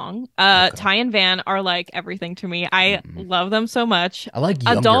 You're wrong. Ty and Van are like everything to me. I love them so much. I like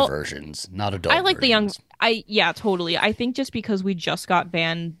younger versions, not adult. I like versions. the young. Totally. I think just because we just got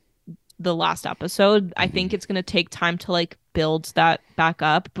Van the last episode, I think it's gonna take time to like build that back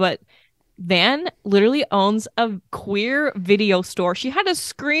up. But Van literally owns a queer video store. She had a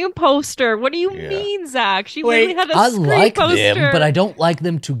Scream poster. What do you mean, Zach? She literally had a Scream poster. I like them, but I don't like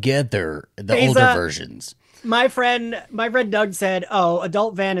them together, the older versions. My friend Doug said, "Oh,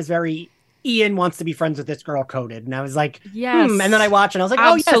 adult Van is very Ian wants to be friends with this girl coded." And I was like, yes. And then I watched and I was like,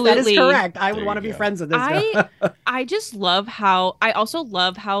 absolutely. Oh, yes, that is correct. I would want to be friends with this girl. I just love how, I also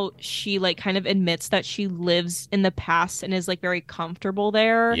love how she like kind of admits that she lives in the past and is like very comfortable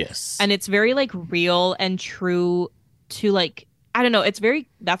there. Yes. And it's very like real and true to like, I don't know.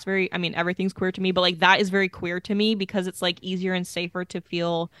 That's very, I mean, everything's queer to me, but like that is very queer to me because it's like easier and safer to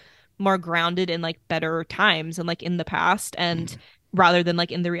feel more grounded in like better times and like in the past and rather than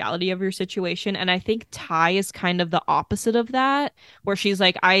like in the reality of your situation. And I think Ty is kind of the opposite of that, where she's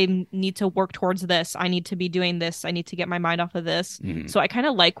like, I need to work towards this. I need to be doing this. I need to get my mind off of this. So I kind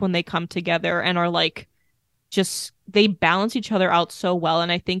of like when they come together and are like, just, they balance each other out so well.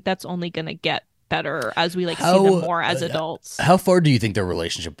 And I think that's only going to get better as we like see them more as adults. How far do you think their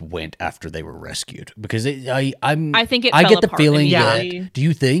relationship went after they were rescued? Because I think I get the feeling that. Do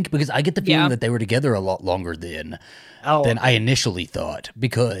you think? Because I get the feeling that they were together a lot longer than I initially thought.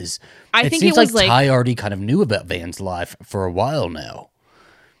 Because I think it seems like Ty already kind of knew about Van's life for a while now.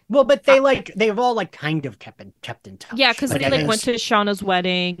 Well, but they've all like kind of kept in touch. Yeah, because they like went to Shauna's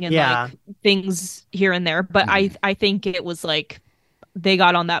wedding and like things here and there. But I think it was like they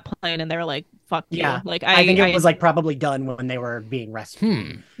got on that plane and they were like, fuck you. Like I think it was like probably done when they were being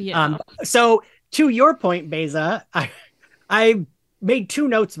rescued. Yeah. So to your point, Beza, I made 2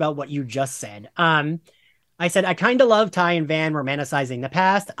 notes about what you just said. I said I kind of love Ty and Van romanticizing the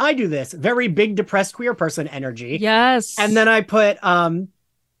past. I do this very big depressed queer person energy. Yes. And then I put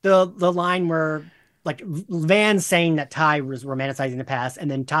the line where like Van saying that Ty was romanticizing the past,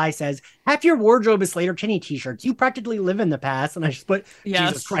 and then Ty says, half your wardrobe is Slater Kinney t-shirts. You practically live in the past. And I just put,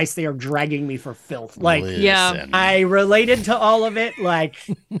 Jesus Christ, they are dragging me for filth. Like, I related to all of it. Like,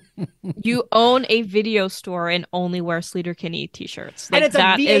 you own a video store and only wear Slater Kinney t-shirts. Like, and it's a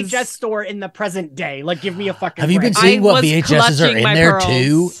VHS store in the present day. Like, give me a fucking Have you been seeing what VHSs are in there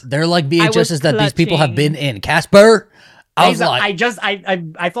too? They're like VHSs that these people have been in. Casper? I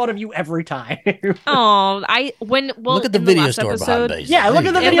thought of you every time. Look at the video store behind me. Yeah, look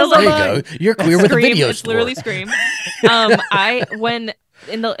at the video store. There you go. You're queer with the video it's store. Literally Scream.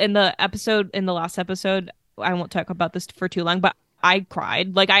 In the last episode, I won't talk about this for too long, but I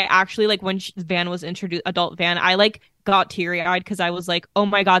cried. Like I actually like when Van was introduced, adult Van, I like got teary eyed because I was like, oh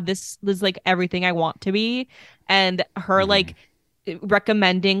my god, this is like everything I want to be, and her like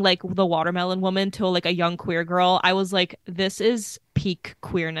recommending like the watermelon woman to like a young queer girl, I was like, this is peak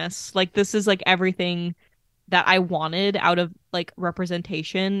queerness. Like this is like everything that I wanted out of like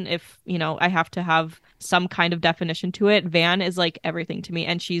representation. If you know, I have to have some kind of definition to it. Van is like everything to me,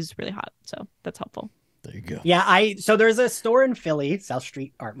 and she's really hot, so that's helpful. There you go. Yeah, so there's a store in Philly, South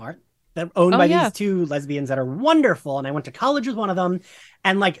Street Art Mart, that owned by these 2 lesbians that are wonderful, and I went to college with one of them,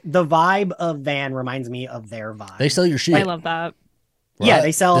 and like the vibe of Van reminds me of their vibe. They sell your shit. I love that. Right. Yeah,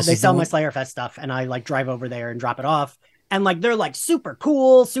 they sell my Slayerfest stuff, and I like drive over there and drop it off, and like they're like super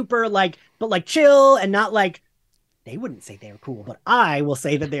cool, super like, but like chill, and not like, they wouldn't say they're cool, but I will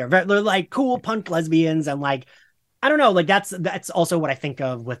say that they're like cool punk lesbians, and like, I don't know, like that's also what I think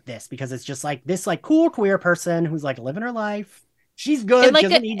of with this, because it's just like this like cool queer person who's like living her life. She's good. And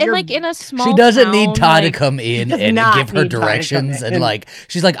like, in a small she doesn't town, need Ty like, to come in and give her directions. And like,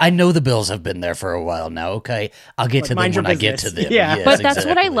 she's like, I know the Bills have been there for a while now. Okay, I'll get to them when I get to them. Yeah. Yes, but that's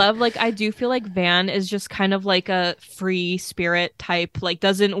what I love. Like, I do feel like Van is just kind of like a free spirit type, like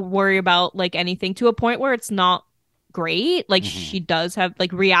doesn't worry about like anything, to a point where it's not great. Like she does have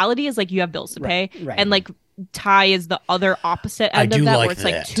like, reality is like you have bills to pay. Right. And like Ty is the other opposite end of that, where it's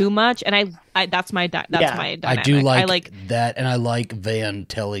like too much, and I that's my dynamic. I do like that, and I like Van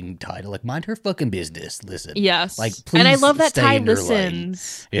telling Ty to like mind her fucking business. Listen, yes, like please, and I love that stay Ty in your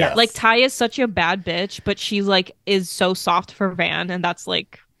listens. lane. Yeah, like Ty is such a bad bitch, but she's like is so soft for Van, and that's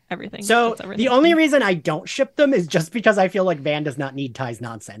like everything. So the only reason I don't ship them is just because I feel like Van does not need Ty's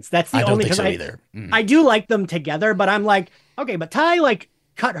nonsense. That's the only reason. Either. I do like them together, but I'm like, okay, but Ty like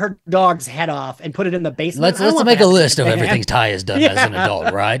cut her dog's head off and put it in the basement. Let's make a list of everything Ty has done as an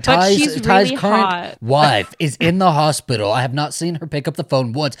adult, right? Ty's current hot. wife is in the hospital. I have not seen her pick up the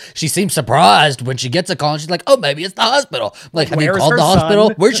phone once. She seems surprised when she gets a call, and she's like, oh, maybe it's the hospital. I'm like, have you called the hospital?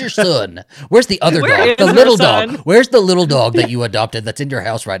 Son? Where's your son? Where's the other dog? The little dog. Where's the little dog that you adopted that's in your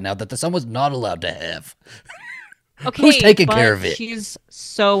house right now that the son was not allowed to have? Okay, Who's taking care of it? She's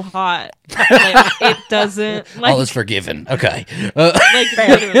so hot. Like, it doesn't. Like, All is forgiven. Okay. like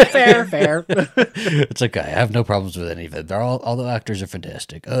Fair. It's okay. I have no problems with any of it. All the actors are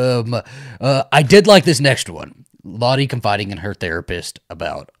fantastic. I did like this next one. Lottie confiding in her therapist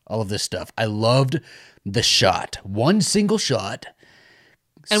about all of this stuff. I loved the shot. One single shot.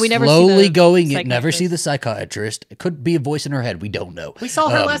 And we never slowly see the going in, never see the psychiatrist. It could be a voice in her head. We don't know. We saw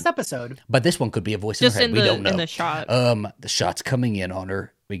her last episode. But this one could be a voice in her head. We don't know. In the shot. The shot's coming in on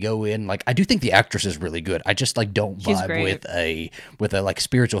her. We go in, like, I do think the actress is really good. I just like don't vibe with a like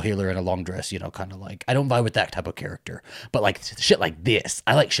spiritual healer in a long dress, you know, kind of like, I don't vibe with that type of character. But like shit like this,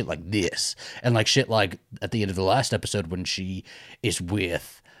 I like shit like this. And like shit like at the end of the last episode when she is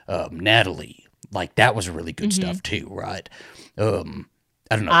with Natalie, like that was really good stuff too, right?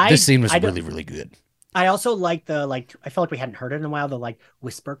 I don't know. This scene was really, really good. I also like I felt like we hadn't heard it in a while, the like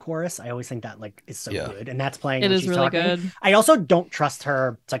whisper chorus. I always think that like is so good. And that's playing. It when is she's really talking. good. I also don't trust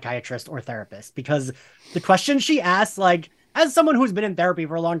her psychiatrist or therapist because the questions she asks, like as someone who's been in therapy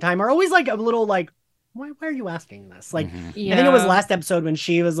for a long time, are always like a little like, why are you asking this? Like, I think it was last episode when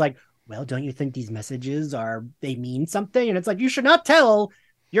she was like, well, don't you think these messages they mean something? And it's like, you should not tell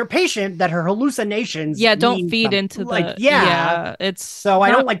your patient that her hallucinations don't feed into like it's so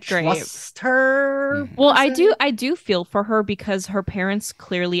I don't like trust her. Well, I do feel for her because her parents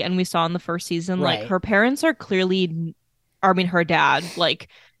clearly, and we saw in the first season, like her parents are clearly, I mean her dad like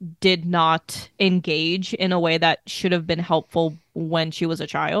did not engage in a way that should have been helpful when she was a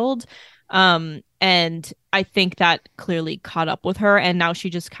child. And I think that clearly caught up with her, and now she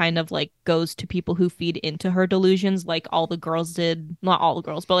just kind of like goes to people who feed into her delusions, like all the girls did, not all the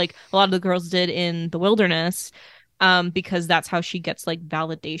girls, but like a lot of the girls did in the wilderness, because that's how she gets like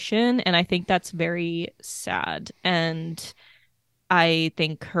validation. And I think that's very sad. And I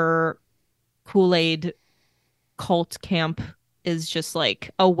think her Kool-Aid cult camp is just like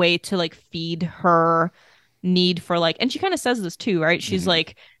a way to like feed her need for like, and she kind of says this too, right? She's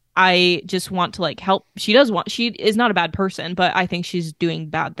like, I just want to like help. She is not a bad person, but I think she's doing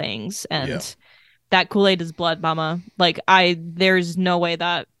bad things. And that Kool-Aid is blood, mama. Like there's no way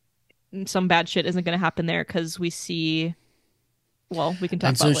that some bad shit isn't going to happen there. Cause we see, well, we can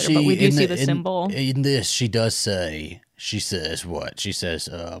talk about it later, but we do see the symbol. In this, she says what? She says,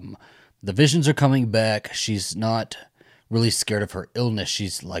 the visions are coming back. She's not really scared of her illness.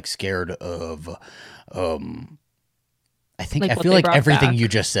 She's like scared of, I feel like everything you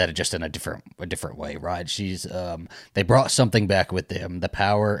just said, just in a different way, right? She's they brought something back with them, the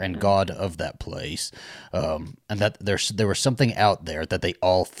power and God of that place, and that there was something out there that they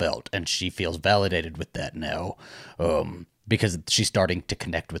all felt, and she feels validated with that now, because she's starting to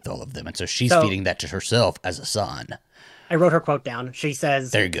connect with all of them, and so she's feeding that to herself as a son. I wrote her quote down. She says,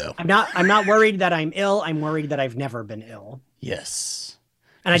 "There you go. I'm not worried that I'm ill. I'm worried that I've never been ill." Yes.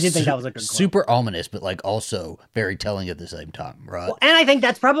 And I did think that was a good quote. Super ominous, but like also very telling at the same time, right? Well, and I think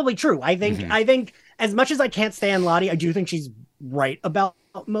that's probably true. I think as much as I can't stand Lottie, I do think she's right about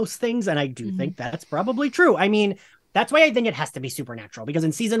most things, and I do think that's probably true. I mean, that's why I think it has to be supernatural, because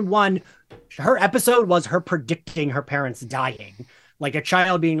in season 1, her episode was her predicting her parents dying. Like a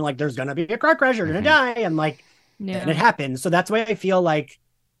child being like, there's gonna be a car crash, you're gonna die, and like and it happened. So that's why I feel like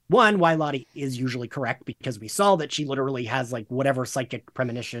why Lottie is usually correct, because we saw that she literally has like whatever psychic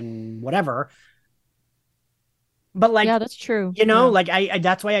premonition, whatever. But like, yeah, that's true. You know, like I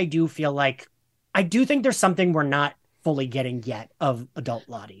that's why I do feel like I do think there's something we're not fully getting yet of adult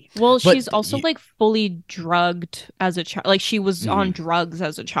Lottie. Well, she's also like fully drugged as a child. Like she was on drugs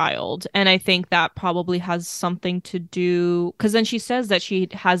as a child. And I think that probably has something to do, because then she says that she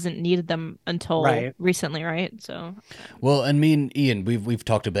hasn't needed them until recently, right? So, well, and me and Ian, we've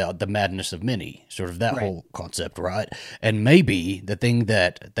talked about the madness of many, sort of that whole concept, right? And maybe the thing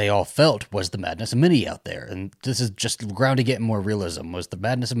that they all felt was the madness of many out there. And this is just grounding it in more realism, was the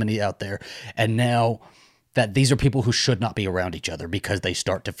madness of many out there. And now that these are people who should not be around each other, because they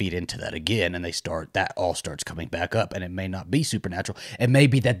start to feed into that again, and that all starts coming back up, and it may not be supernatural. It may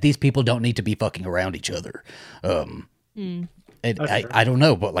be that these people don't need to be fucking around each other. I don't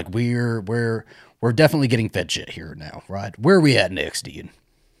know, but like we're definitely getting fed shit here now, right? Where are we at next, Ian?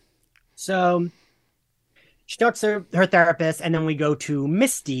 So she talks to her therapist, and then we go to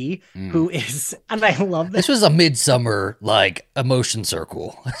Misty, who is, and I love this. This was a midsummer like emotion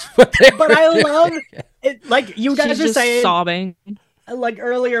circle. But I love it. Like you guys are saying, sobbing. Like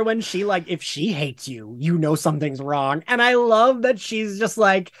earlier when she like, if she hates you, you know something's wrong. And I love that she's just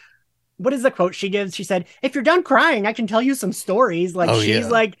like, what is the quote she gives? She said, if you're done crying, I can tell you some stories. Like she's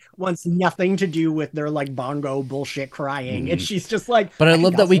like wants nothing to do with their like bongo bullshit crying. And she's just like, but I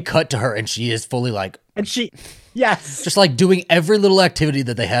love that we cut to her and she is fully like, and she Yes. Just like doing every little activity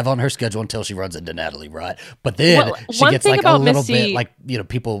that they have on her schedule until she runs into Natalie, right? But then she gets like a little bit like,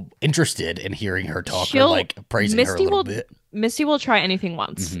 people interested in hearing her talk or like praising her a little bit. Misty will try anything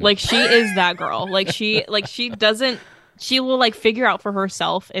once. Like she is that girl. She will like figure out for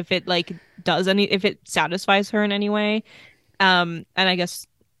herself if it like if it satisfies her in any way. And I guess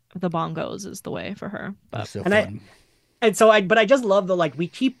the bongos is the way for her. But so fun. But I just love we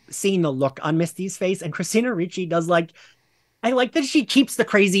keep seeing the look on Misty's face, and Christina Ricci does I like that she keeps the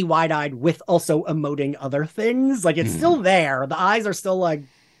crazy wide-eyed with also emoting other things. Like it's still there. The eyes are still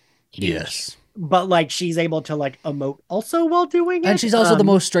yes. But she's able to emote also while doing it. And she's also the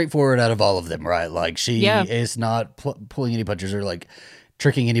most straightforward out of all of them, right? Like she is not pulling any punches or like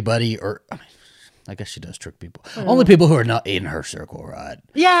tricking anybody or I guess she does trick people. Only people who are not in her circle, right?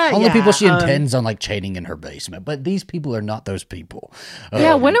 Yeah, Only people she intends on chaining in her basement. But these people are not those people.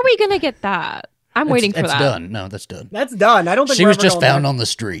 Yeah, when are we gonna get that? I'm waiting for that. That's done. No, that's done. That's done. I don't think she was just found on the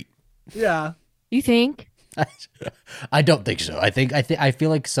street. Yeah. You think? I don't think so. I feel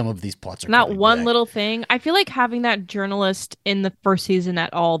like some of these plots are not one back. Little thing. I feel like having that journalist in the first season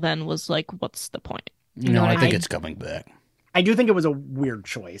at all then was what's the point? You know, I think it's coming back. I do think it was a weird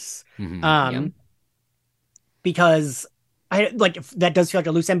choice. Because that does feel like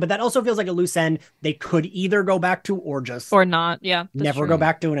a loose end, but that also feels like a loose end they could either go back to or just or not. Yeah, never go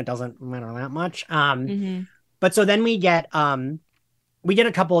back to, and it doesn't matter that much. But so then we get a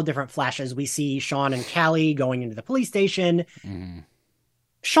couple of different flashes. We see Sean and Callie going into the police station.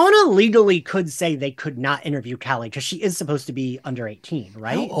 Shauna legally could say they could not interview Callie because she is supposed to be under 18,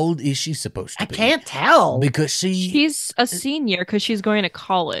 right? How old is she supposed to be? I can't tell. Because she's a senior because she's going to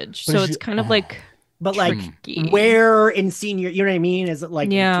college. So it's kind of but tricky. Where in senior, you know what I mean? Is it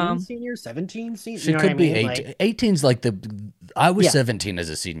 18 senior, 17 senior? She could be 18. 18's I was 17 as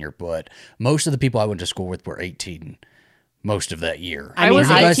a senior, but most of the people I went to school with were 18 most of that year. I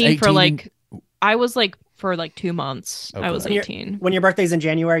was 18 for 2 months. Okay. I was 18. When your birthday's in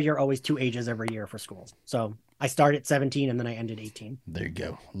January, you're always 2 ages every year for school. So I started at 17 and then I ended 18. There you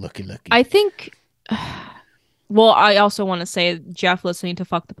go. Lucky. I think... Well, I also want to say Jeff listening to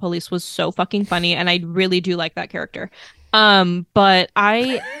Fuck the Police was so fucking funny, and I really do like that character. But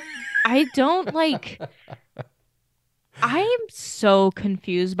I don't I am so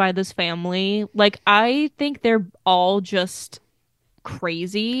confused by this family. I think they're all just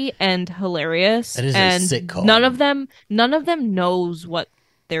crazy and hilarious. It is and a sitcom. None of them knows what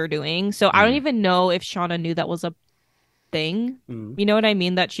they're doing. So I don't even know if Shauna knew that was a thing. You know what I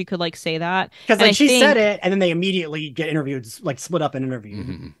mean? That she could say that because she said it and then they immediately get interviewed, split up and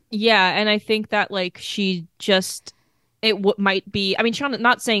interviewed. Yeah, and I think that she just might be. I mean, Shauna.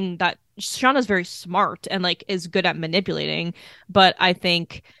 Not saying that Shauna's very smart and is good at manipulating, but I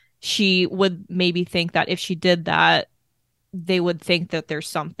think she would maybe think that if she did that, they would think that there's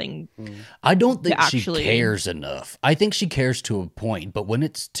something. I don't think she cares enough. I think she cares to a point, but when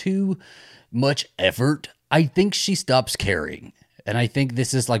it's too much effort, I think she stops caring. And I think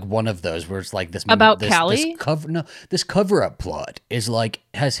this is one of those where it's this about Callie. This cover-up plot is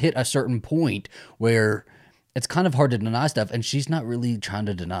has hit a certain point where it's kind of hard to deny stuff, and she's not really trying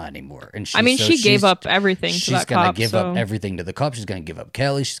to deny anymore. And she gave up everything to that cop. She's gonna give up everything to the cop. She's gonna give up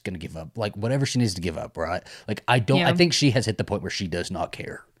Callie. She's gonna give up whatever she needs to give up, right? I think she has hit the point where she does not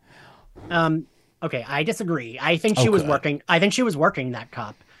care. Okay, I disagree. I think she was working. I think she was working that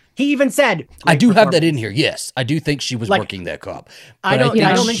cop. He even said, I do have that in here. Yes, I do think she was working that cop. I don't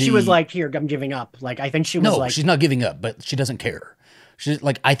think she was here, I'm giving up. I think she was no, she's not giving up, but she doesn't care. She's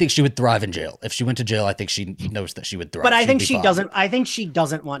I think she would thrive in jail. If she went to jail, I think she knows that she would thrive. But I think she doesn't. I think she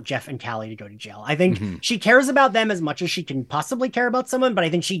doesn't want Jeff and Callie to go to jail. I think she cares about them as much as she can possibly care about someone, but I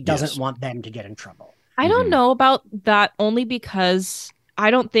think she doesn't want them to get in trouble. I don't know about that only because I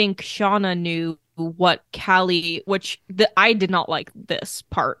don't think Shauna knew what Callie, I did not like this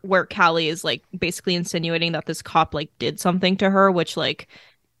part where Callie is basically insinuating that this cop did something to her, which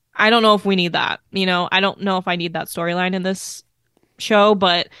I don't know if we need that. I don't know if I need that storyline in this show,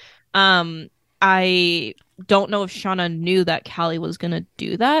 but I don't know if Shauna knew that Callie was gonna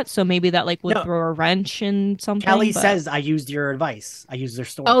do that, so maybe that would throw a wrench in something. Callie says, "I used your advice. I used their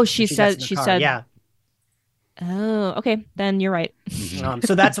story." Oh, she said, yeah. Oh, okay, then you're right.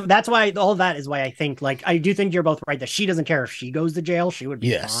 So that's why all that is why I think I do think you're both right that she doesn't care if she goes to jail, she would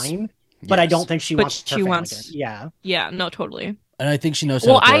be fine. But I don't think she wants. Yeah, no, totally. And I think she knows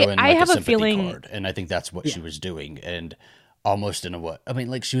how to throw in I have a a feeling, card, and I think that's what she was doing, and almost in a way, I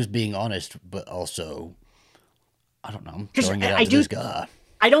mean, she was being honest, but also, I don't know, throwing it out to this guy.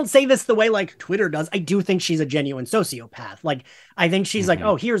 I don't say this the way Twitter does. I do think she's a genuine sociopath. I think she's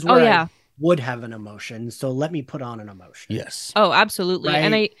oh, here's where would have an emotion, so let me put on an emotion. Yes. Oh, absolutely. Right?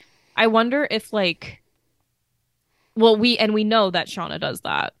 And I wonder if like, well, we know that Shauna does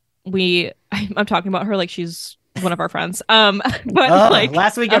that. I'm talking about her like she's one of our friends. But like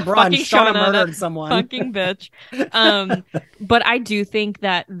last week at brunch, fucking Shauna Shauna, murdered that someone. fucking bitch. But I do think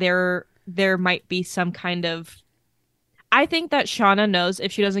that there might be some kind of. I think that Shauna knows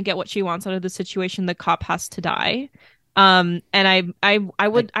if she doesn't get what she wants out of the situation, the cop has to die. And I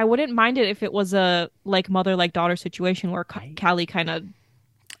wouldn't mind it if it was a like mother like daughter situation where Callie kind of.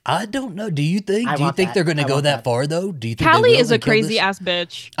 I don't know. Do you think they're going to go that far though? Do you think Callie is a crazy ass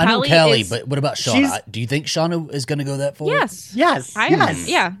bitch? I know Callie, but what about Shauna? Do you think Shauna is going to go that far? Yes. Yes.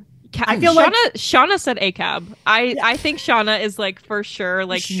 Yeah. I feel Shauna said ACAB. I think Shauna is like for sure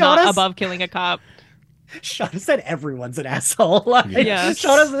like not above killing a cop. Shauna said everyone's an asshole. Like, yes.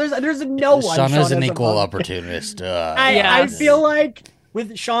 There's no one. Shauna's an equal opportunist. I feel like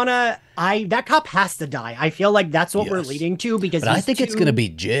with Shauna, that cop has to die. I feel like that's what we're leading to because. But I think it's going to be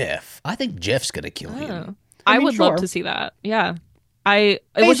Jeff. I think Jeff's going to kill him. I would love to see that. Yeah. It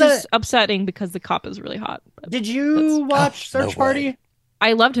was just upsetting because the cop is really hot. Did you watch Search Party?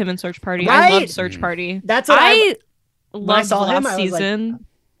 I loved him in Search Party. Right? I loved Search Party. That's what I loved saw him last season.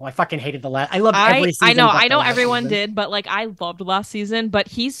 I fucking hated the last. I loved every season. I know everyone did, but like I loved last season. But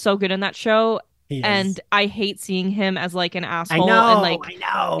he's so good in that show, and I hate seeing him as like an asshole. I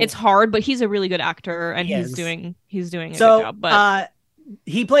know. It's hard, but he's a really good actor, and he's doing a good job. But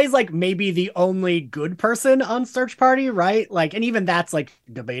he plays like maybe the only good person on Search Party, right? Like, and even that's like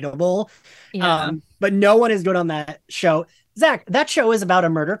debatable. Yeah. But no one is good on that show. Zach, that show is about a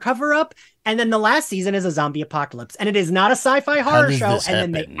murder cover-up, and then the last season is a zombie apocalypse, and it is not a sci-fi horror show. And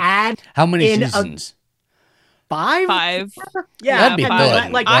then they add how many seasons? 5? Yeah, that'd be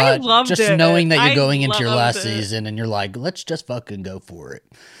fun. Like I loved just it. knowing that you're going into your last season, and you're like, let's just fucking go for it.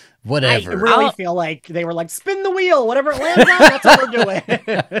 Whatever. I really feel like they were like, spin the wheel, whatever it lands on, that's what we're doing.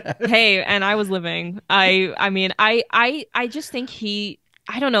 Hey, and I was living. I mean, I just think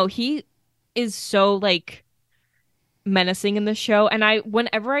I don't know, he is so like menacing in the show, and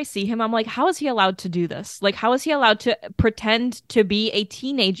whenever I see him I'm like, how is he allowed to do this? Like, how is he allowed to pretend to be a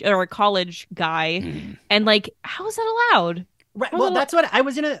teenage or a college guy and like, how is that allowed? Right. Well, that's what I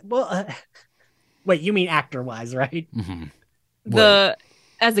was wait, you mean actor wise, right?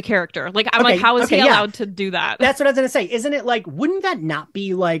 As a character, like I'm like, how is he allowed to do that? That's what I was gonna say. Isn't it like, wouldn't that not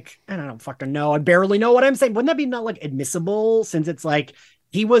be like, I don't fucking know, I barely know what I'm saying, wouldn't that be not like admissible, since it's like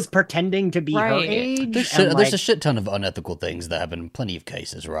he was pretending to be her age? There's a shit ton of unethical things that happen in plenty of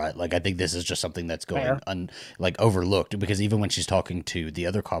cases, right? Like, I think this is just something that's going overlooked, because even when she's talking to the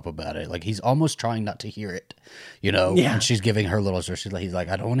other cop about it, like, he's almost trying not to hear it, you know? Yeah. And she's giving her little, he's like,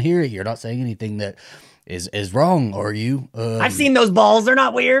 I don't want to hear it. You're not saying anything that is wrong, are you? I've seen those balls. They're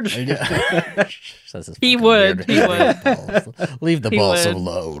not weird. He would. Leave the balls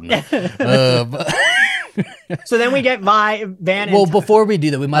alone. So then we get Van. Well, before we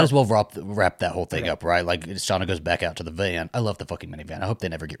do that, we might as well wrap that whole thing up, right? Like, Shauna goes back out to the van. I love the fucking minivan. I hope they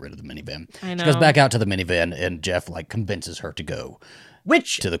never get rid of the minivan. I know. She goes back out to the minivan, and Jeff like convinces her to go,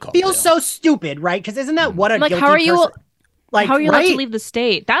 to the cocktail. Feels so stupid, right? Because isn't that what a like, guilty how are you? person... Like, how are you allowed to leave the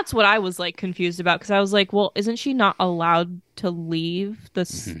state? That's what I was like confused about, because I was like, well, isn't she not allowed to leave the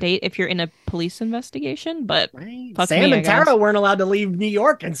state if you're in a police investigation? But Sam and Tara weren't allowed to leave New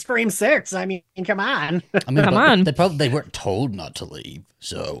York in Scream 6. I mean, come on. Come on. They weren't told not to leave.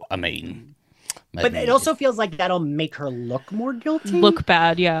 So, I mean... But it also feels like that'll make her look more guilty. Look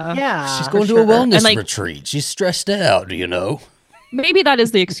bad, yeah. Yeah. She's going to a wellness retreat. She's stressed out, you know? Maybe that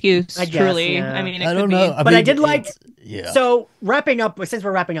is the excuse, I guess, truly. yeah. I mean, I don't know. But I did like... Yeah. So since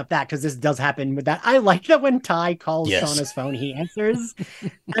we're wrapping up that, because this does happen with that, I like that when Ty calls Shauna's phone, he answers,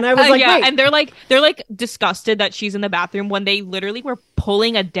 and I was like, yeah, wait. And they're like disgusted that she's in the bathroom when they literally were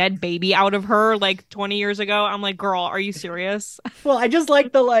pulling a dead baby out of her like 20 years ago. I'm like, girl, are you serious? Well, I just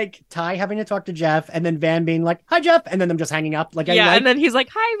like the Ty having to talk to Jeff, and then Van being like, hi Jeff, and then them just hanging up. And then he's like,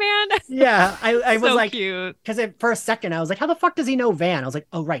 hi Van. Yeah, I was so like, cute, because for a second I was like, how the fuck does he know Van? I was like,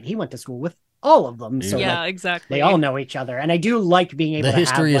 oh right, he went to school with all of them, so exactly, they all know each other. And I do like being able to have... The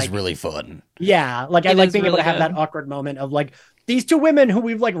history is really fun. Yeah, like I like being able to have that awkward moment of like these two women who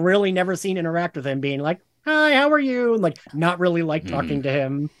we've like really never seen interact with him being like, hi, how are you? And like not really like talking to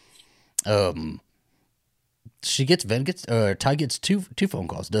him. Ty gets two phone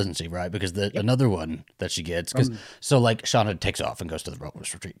calls, doesn't she? Right, because another one that she gets, so like Shauna takes off and goes to the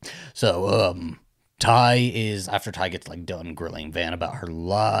wellness retreat. So after Ty gets like done grilling Van about her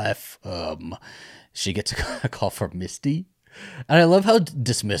life, she gets a call from Misty. And I love how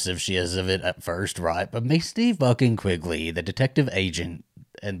dismissive she is of it at first, right? But Misty fucking Quigley, the detective agent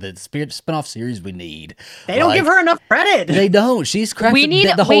and the spin-off series we need. They don't give her enough credit. They don't. She's cracked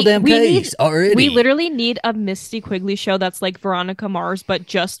the whole damn case already. We literally need a Misty Quigley show that's like Veronica Mars, but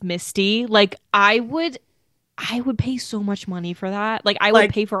just Misty. Like, I would pay so much money for that. Like, I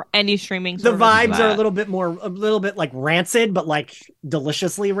would pay for any streaming service. The vibes are a little bit like rancid, but like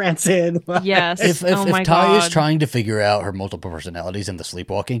deliciously rancid. Yes. If Ty is trying to figure out her multiple personalities and the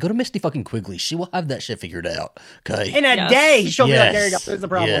sleepwalking, go to Misty fucking Quigley. She will have that shit figured out. Okay. In a day, she'll be like, there you go. There's the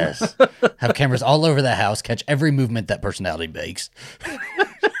problem. Yes. Have cameras all over the house, catch every movement that personality makes.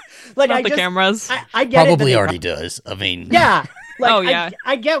 Like, not the cameras. I get probably already does. I mean, yeah. Like,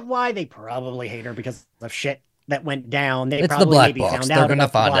 I get why they probably hate her because of shit that went down. It's the black box. They're gonna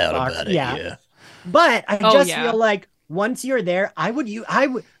find out about it. Yeah. But I just feel like once you're there, I would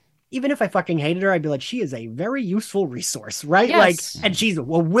even if I fucking hated her, I'd be like, she is a very useful resource, right? Yes. Like, and she's a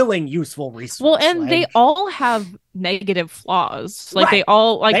willing, useful resource. Well, and they all have negative flaws. Like, they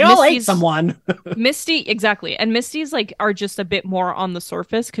all hate someone. Misty, exactly. And Misty's like are just a bit more on the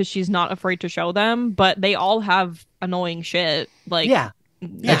surface because she's not afraid to show them, but they all have annoying shit. Like,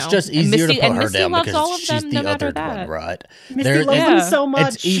 it's just easier to put her down because she's the other one, right? Misty loves them so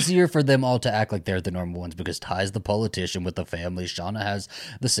much. It's easier for them all to act like they're the normal ones because Ty's the politician with the family. Shauna has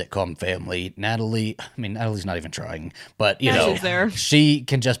the sitcom family. Natalie's not even trying, but she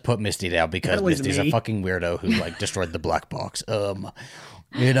can just put Misty down because Misty's a fucking weirdo who like destroyed the black box.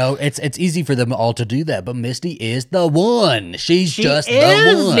 It's easy for them all to do that, but Misty is the one. She is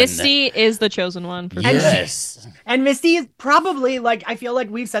the one. Misty is the chosen one. Yes. And Misty is probably, like, I feel like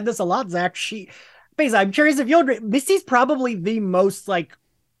we've said this a lot, Zach. I'm curious if you'll agree, Misty's probably the most, like,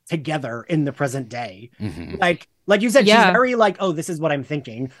 together in the present day. Mm-hmm. Like you said, she's very, like, oh, this is what I'm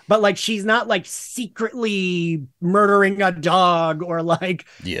thinking. But, like, she's not, like, secretly murdering a dog or, like,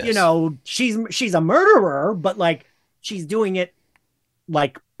 she's a murderer, but, like, she's doing it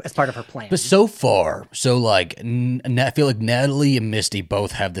like as part of her plan. But so far, I feel like Natalie and Misty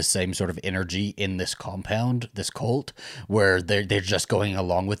both have the same sort of energy in this compound, this cult, where they're just going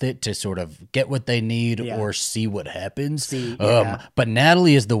along with it to sort of get what they need or see what happens. But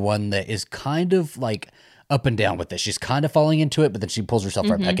Natalie is the one that is kind of like up and down with this. She's kind of falling into it, but then she pulls herself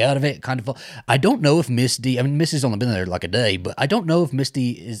right back out of it. I don't know if Misty's only been there like a day, but I don't know if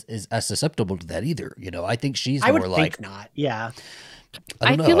Misty is as susceptible to that either. I think she's more like not. Yeah.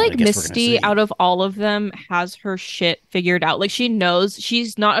 I feel like Misty, out of all of them, has her shit figured out. Like, she knows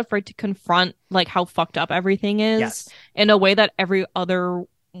she's not afraid to confront like how fucked up everything is in a way that every other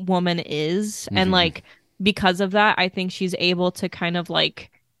woman is. And like, because of that, I think she's able to kind of like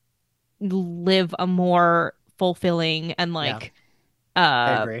live a more fulfilling and like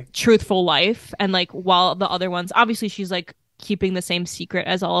truthful life. And like, while the other ones, obviously she's like keeping the same secret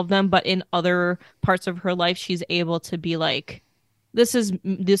as all of them, but in other parts of her life, she's able to be like, this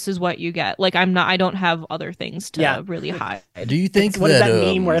is what you get. Like, I don't have other things to really hide. Do you think what does that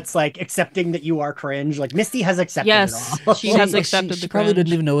mean where it's like accepting that you are cringe? Like, Misty has accepted it all. She has accepted she the probably cringe.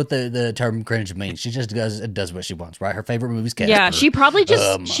 didn't even know what the term cringe means. She just does what she wants, right? Her favorite movie is Casper. Yeah, she probably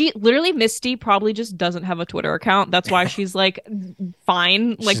just Misty probably just doesn't have a Twitter account. That's why she's like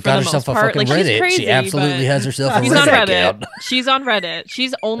fine. Like, she's for the most part, like, Reddit. she's crazy. She absolutely has herself a she's Reddit on Reddit. account. She's on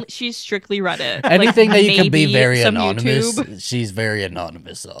Reddit. She's strictly Reddit. Anything like, that you can be very anonymous, YouTube. she's very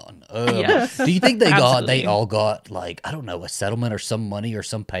anonymous on. Do you think they all got like, I don't know, a settlement or some money or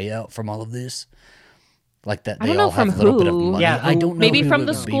some payout from all of this? Like that they all have a little bit of money. Yeah, I don't know. Maybe from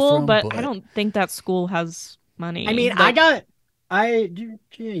the school, but I don't think that school has money. I mean,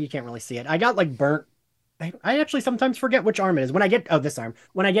 you can't really see it. I got like burnt. I actually sometimes forget which arm it is. When I get this arm.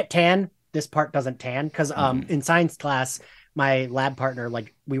 When I get tan, this part doesn't tan because in science class, my lab partner,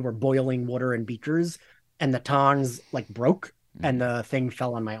 like, we were boiling water in beakers and the tongs like broke. And the thing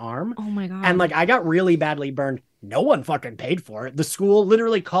fell on my arm. Oh my god! And like, I got really badly burned. No one fucking paid for it. The school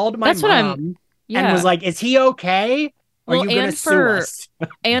literally called my mom and was like, "Is he okay? Are you gonna sue us?"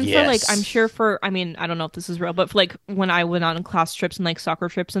 And for like, I'm sure I mean, I don't know if this is real, but for like when I went on class trips and like soccer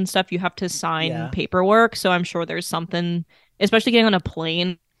trips and stuff, you have to sign paperwork. So I'm sure there's something, especially getting on a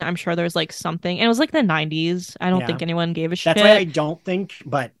plane. I'm sure there's like something. And it was like the 90s. I don't think anyone gave a shit. That's why I don't think,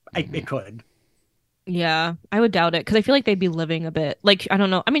 but it could. Yeah, I would doubt it because I feel like they'd be living a bit like, I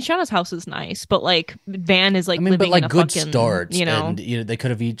don't know. I mean, Shauna's house is nice, but like Van is like living but like in a good fucking, starts, and they could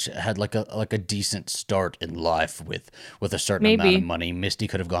have each had like a decent start in life with a certain amount of money. Misty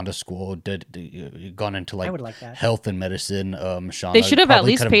could have gone to school, gone into like, I would like that. Health and medicine. Shauna, they should have at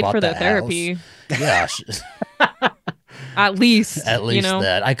least paid for their therapy. Yeah. At least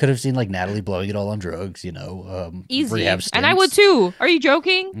that. I could have seen like Natalie blowing it all on drugs, easy. rehab And I would too. Are you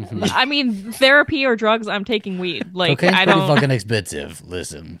joking? Mm-hmm. I mean, therapy or drugs, I'm taking weed. Like, cocaine's I pretty don't. fucking expensive.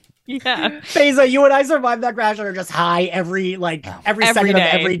 Listen. Yeah. Beza, you and I survived that crash and are just high every second day. of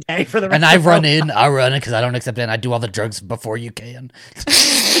every day for the rest And of I the run world. in because I don't accept it. And I do all the drugs before you can.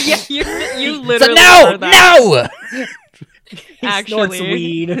 Yeah, you So literally no, are that. no. He Actually, snorts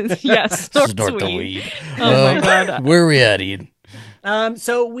weed. Yes, snorts Snort the weed. weed. Oh my god. Where are we at, Ian?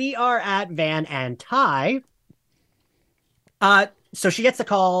 So we are at Van and Ty. So she gets a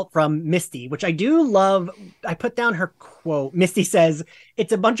call from Misty, which I do love. I put down her quote. Misty says,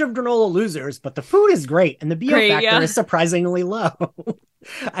 "It's a bunch of granola losers, but the food is great and the BO factor is surprisingly low."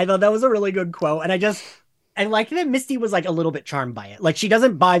 I thought that was a really good quote. And I like that Misty was like a little bit charmed by it. Like she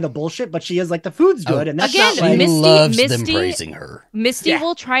doesn't buy the bullshit, but she is like, the food's good. And that's Again, not like... She loves them Misty- praising her. Misty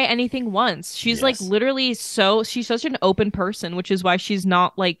will try anything once. She's like literally she's such an open person, which is why she's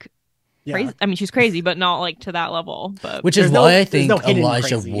not like crazy. I mean, she's crazy, but not like to that level. But which is why I think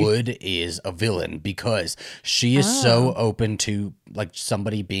Elijah Wood is a villain, because she is so open to like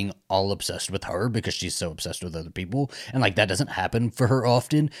somebody being all obsessed with her because she's so obsessed with other people, and like that doesn't happen for her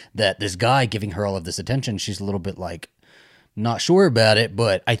often. That this guy giving her all of this attention, she's a little bit like not sure about it,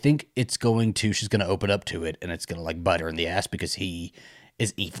 but I think she's going to open up to it, and it's going to like bite her in the ass because he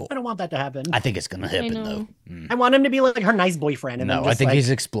is evil. I don't want that to happen. I think it's going to happen though. I want him to be like her nice boyfriend. And no, I think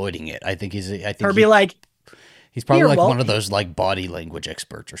he's exploiting it. I think he's probably like one of those like body language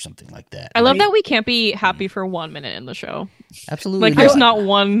experts or something like that. I love that we can't be happy for 1 minute in the show. Absolutely. Like there's not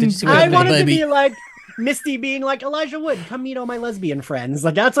one. I want it to be like Misty being like, Elijah Wood, come meet all my lesbian friends.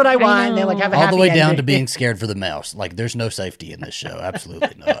 Like that's what I want. They like have a all happy the way down ending. to being scared for the mouse. Like there's no safety in this show.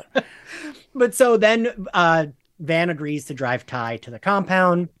 Absolutely not. But so then Van agrees to drive Ty to the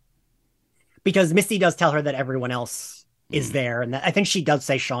compound because Misty does tell her that everyone else is there. And I think she does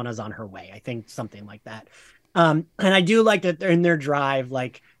say Shauna's on her way. I think something like that. And I do like that they're in their drive,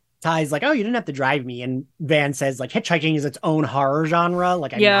 like Ty's like, "Oh, you didn't have to drive me." And Van says like hitchhiking is its own horror genre.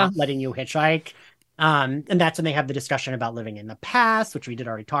 Like I'm not letting you hitchhike. And that's when they have the discussion about living in the past, which we did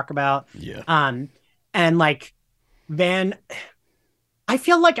already talk about. Yeah. And like Van, I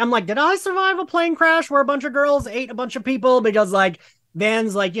feel like I'm like, did I survive a plane crash where a bunch of girls ate a bunch of people? Because like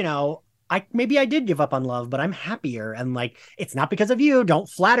Van's like, maybe I did give up on love, but I'm happier. And like, it's not because of you. Don't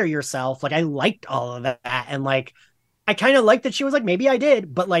flatter yourself. Like I liked all of that. And like, I kind of liked that she was like, maybe I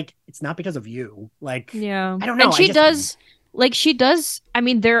did, but like, it's not because of you. Like, yeah, I don't know. And she does. I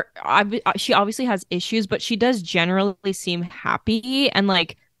mean, she obviously has issues, but she does generally seem happy and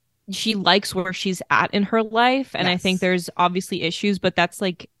like she likes where she's at in her life. And I think there's obviously issues, but that's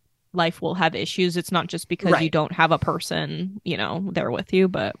like life will have issues. It's not just because you don't have a person, there with you,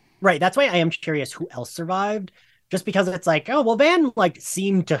 but. Right. That's why I am curious who else survived, just because it's like, oh, well, Van like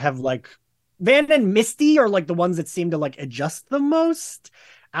seemed to have like Van and Misty are like the ones that seem to like adjust the most.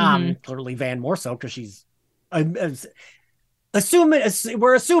 Clearly Van more so because she's we're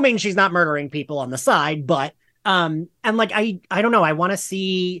assuming she's not murdering people on the side, but and like I don't know. I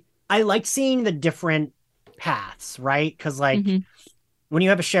like seeing the different paths, right? Because like when you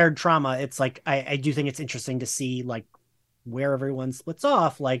have a shared trauma, it's like I do think it's interesting to see like where everyone splits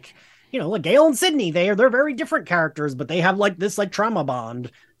off. Like like Gail and Sydney, they're very different characters, but they have like this like trauma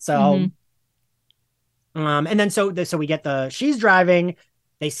bond. So and then so we get she's driving,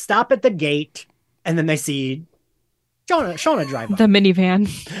 they stop at the gate, and then they see Shauna drive up. The minivan.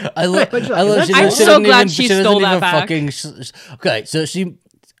 I love. I'm so glad she stole that back. Okay, so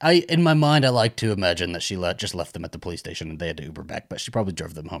in my mind, I like to imagine that she just left them at the police station and they had to Uber back, but she probably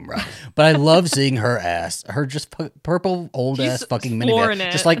drove them home, right? But I love seeing her just purple old ass fucking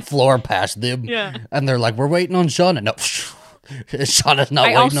minivan, just like floor past them. Yeah, and they're like, "We're waiting on Shauna." No, Shauna's not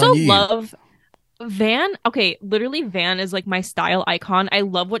waiting on you. I also love Van. Okay, literally Van is like my style icon. I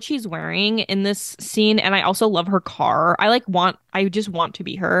love what she's wearing in this scene, and I also love her car. I just want to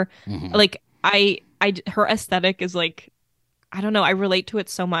be her. Like her aesthetic is like, I don't know, I relate to it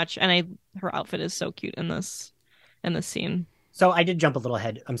so much, and her outfit is so cute in this scene. So I did jump a little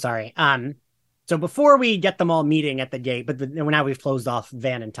ahead. I'm sorry. So before we get them all meeting at the gate, but now we've closed off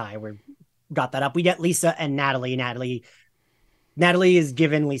Van and Ty. We've got that up. We get Lisa and Natalie. Natalie is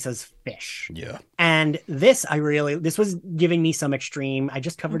given Lisa's fish. Yeah. And this was giving me some extreme. I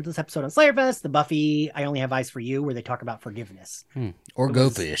just covered this episode on Slayerfest, the Buffy I Only Have Eyes for You, where they talk about forgiveness. Or Go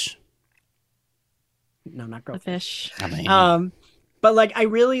Fish. No, not Go Fish. I mean, but like I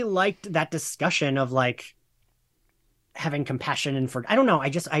really liked that discussion of like having compassion and I don't know. I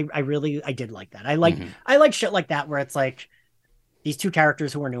did like that. I like shit like that where it's like these two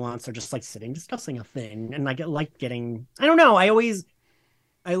characters who are nuanced are just like sitting discussing a thing, and I get like getting, I don't know, I relate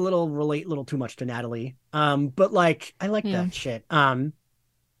a little too much to Natalie. But like I like that shit. And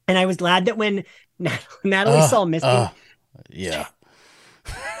I was glad that when Natalie saw Misty, yeah.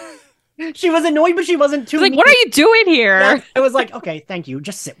 She was annoyed, but she wasn't too. Like, what are you doing here? Yeah, I was like, okay, thank you.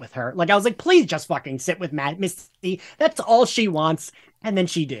 Just sit with her. Like, I was like, please just fucking sit with Misty. That's all she wants. And then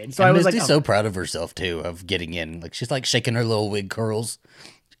she did. So and I was Misty's like, so proud of herself too, of getting in. Like, she's like shaking her little wig curls,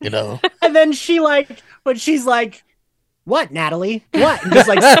 you know. And then she's like, what, Natalie? What? And just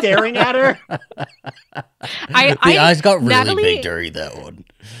like staring at her. The eyes got really big during that one.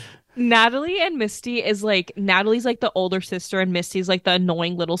 Natalie and Misty is like, Natalie's like the older sister and Misty's like the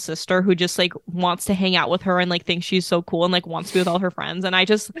annoying little sister who just like wants to hang out with her and like thinks she's so cool and like wants to be with all her friends. And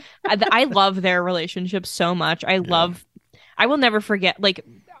I love their relationship so much. I will never forget, like,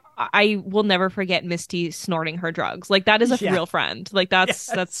 I will never forget Misty snorting her drugs. Like, that is a real friend. Like, that's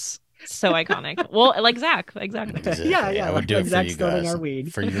so iconic. Well, like Zach, exactly. Yeah, I would do it for you guys, our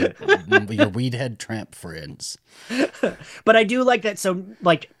weed. for your weed head tramp friends. But I do like that. So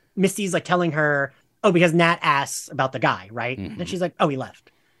like Misty's like telling her, oh, because Nat asks about the guy, right? Mm-hmm. And she's like, oh, he left.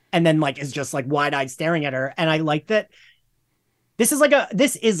 And then like is just like wide-eyed staring at her. And I like that this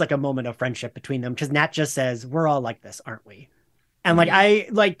is like a moment of friendship between them, because Nat just says, we're all like this, aren't we? And like I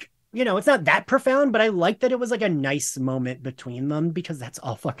like, you know, it's not that profound, but I like that it was like a nice moment between them, because that's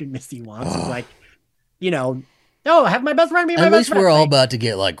all fucking Misty wants. It's like, you know, oh, have my best friend be my best friend. At least we're all about to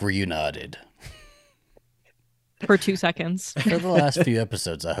get like reunited. For 2 seconds. For the last few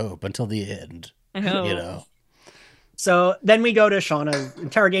episodes, I hope, until the end. I hope. You know. So then we go to Shauna's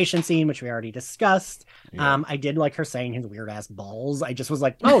interrogation scene, which we already discussed. Yeah. I did like her saying his weird ass balls. I just was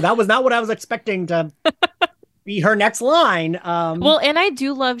like, oh, that was not what I was expecting to be her next line. Well, and I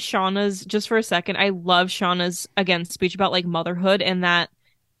do love Shauna's, just for a second, I love Shauna's, again, speech about like motherhood and that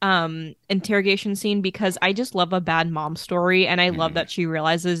interrogation scene, because I just love a bad mom story, and I love that she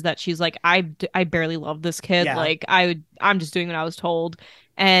realizes that she's like, I barely love this kid. Yeah. Like I'm just doing what I was told,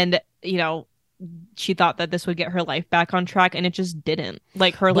 and you know, she thought that this would get her life back on track, and it just didn't.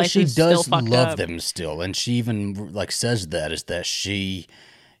 Like, her life is still fucked up. She does love them still, and she even like says that is that she,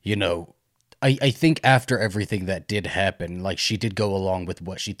 you know, I think after everything that did happen, like, she did go along with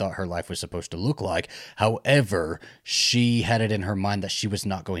what she thought her life was supposed to look like. However, she had it in her mind that she was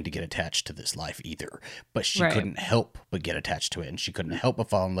not going to get attached to this life either. But she couldn't help but get attached to it, and she couldn't help but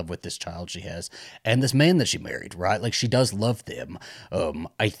fall in love with this child she has and this man that she married, right? Like, she does love them.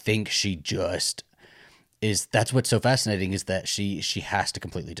 I think she just that's what's so fascinating, is that she has to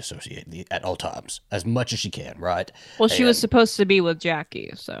completely dissociate at all times, as much as she can, right? Well, she was supposed to be with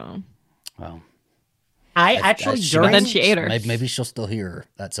Jackie, so... Well, I actually but then she ate her. Maybe she'll still hear her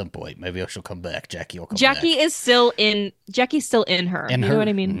at some point. Maybe she'll come back. Jackie will come back. Jackie's still in her. You know what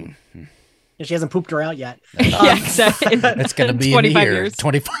I mean? Mm-hmm. She hasn't pooped her out yet. Yeah, exactly. It's going to be 25 in years.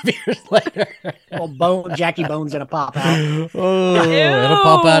 25 years later. Well, Jackie Bone's gonna pop out. Oh, it'll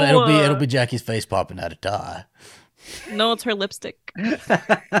pop out. It'll be Jackie's face popping out of tie. No, it's her lipstick.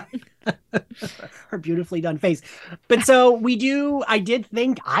 Her beautifully done face. But so I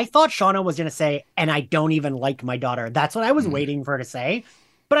thought Shauna was gonna say, and I don't even like my daughter. That's what I was waiting for her to say.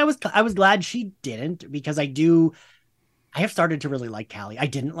 But I was glad she didn't, because I have started to really like Callie. I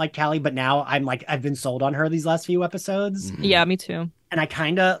didn't like Callie, but now I've been sold on her these last few episodes. Yeah, me too. And I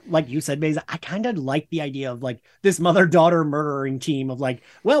kind of, like you said, Beza, I kind of like the idea of like this mother-daughter murdering team of like,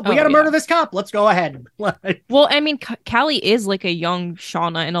 well, we got to murder this cop. Let's go ahead. Well, I mean, Callie is like a young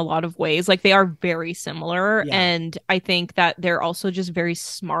Shauna in a lot of ways. Like, they are very similar. Yeah. And I think that they're also just very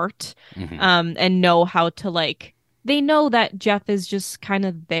smart, and know how to like, they know that Jeff is just kind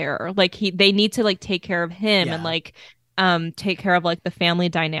of there. Like, they need to like take care of him and like, take care of like the family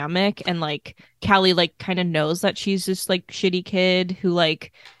dynamic, and like Callie like kind of knows that she's just like shitty kid who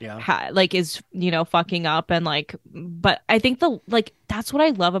like is, you know, fucking up, and like, but I think that's what I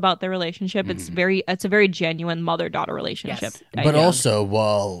love about their relationship. It's a very genuine mother-daughter relationship. Yes. But also,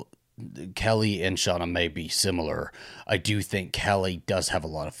 while Callie and Shauna may be similar, I do think Callie does have a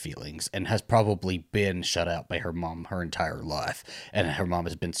lot of feelings and has probably been shut out by her mom her entire life. And her mom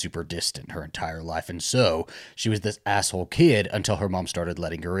has been super distant her entire life. And so she was this asshole kid until her mom started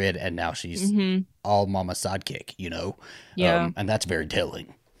letting her in. And now she's all mama's sidekick, you know? Yeah. And that's very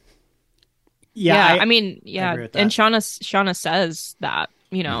telling. Yeah. I mean, and Shauna says that,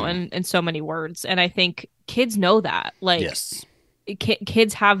 you know, in so many words. And I think kids know that. Like, yes.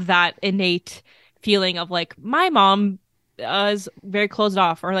 Kids have that innate feeling of like, my mom is very closed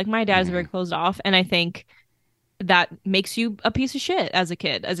off, or like my dad is very closed off, and I think that makes you a piece of shit as a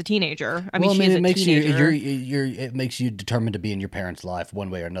kid, as a teenager. I mean, it makes it makes you determined to be in your parents' life one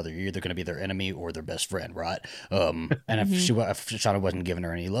way or another. You're either going to be their enemy or their best friend, right? And if Shauna wasn't giving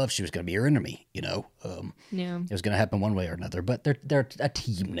her any love, she was going to be her enemy. You know, it was going to happen one way or another. But they're a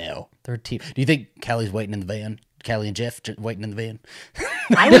team now. They're a team. Do you think Callie's waiting in the van? Callie and Jeff waiting in the van.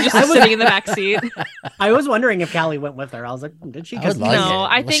 I was sitting in the back seat. I was wondering if Callie went with her. I was like, did she? No,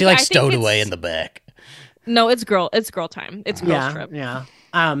 I think she stowed away in the back. No, it's girl time. It's girls trip. Yeah.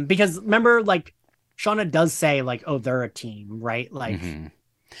 Because remember, like, Shauna does say, like, oh, they're a team, right? Like,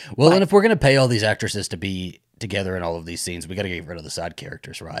 well, and if we're gonna pay all these actresses to be together in all of these scenes, we got to get rid of the side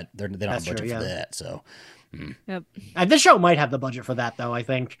characters, right? They don't have budget for that, so. Yep. This show might have the budget for that, though. I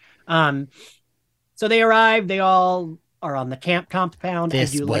think. So they arrive. They all are on the camp compound.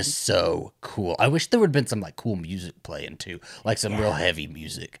 This was so cool. I wish there would have been some like cool music playing too, like some real heavy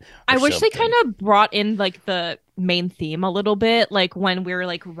music. I wish they kind of brought in like the main theme a little bit, like when we're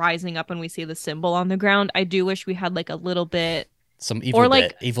like rising up and we see the symbol on the ground. I do wish we had like a little bit some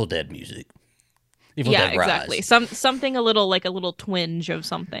Evil Dead music. Dead exactly. Rise. Something a little twinge of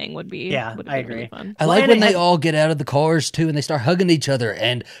something would be. Yeah, would I be agree. Really fun. I like when they all get out of the cars too, and they start hugging each other.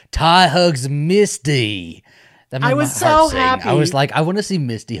 And Ty hugs Misty. I was so happy. I was like, I want to see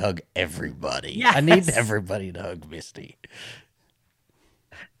Misty hug everybody. Yes. I need everybody to hug Misty.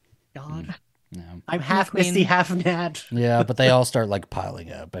 God. Yeah. I'm half Misty, half Nat. Yeah, but they all start like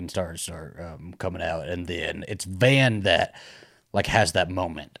piling up and start coming out, and then it's Van that like has that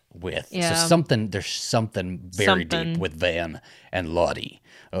moment with there's something very deep with Van and Lottie.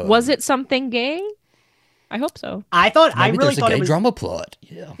 Was it something gay? I hope so. I really thought a it was drama plot.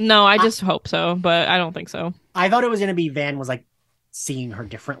 Yeah. No, I just hope so, but I don't think so. I thought it was going to be Van was like seeing her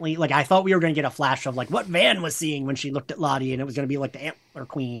differently. Like I thought we were going to get a flash of like what Van was seeing when she looked at Lottie, and it was going to be like the Antler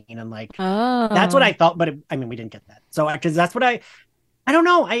Queen, and like that's what I thought. But we didn't get that. So because that's what I don't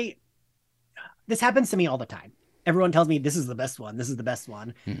know. This happens to me all the time. Everyone tells me this is the best one. This is the best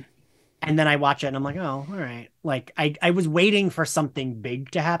one. And then I watch it and I'm like, oh, all right. Like I was waiting for something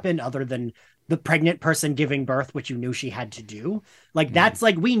big to happen other than the pregnant person giving birth, which you knew she had to do. Like that's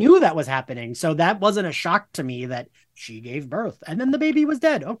like, we knew that was happening. So that wasn't a shock to me that she gave birth and then the baby was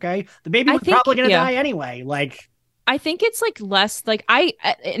dead. Okay. The baby was probably going to die anyway. Like, I think it's like less like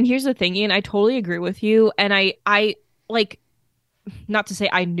and here's the thing, Ian, I totally agree with you. And I like, not to say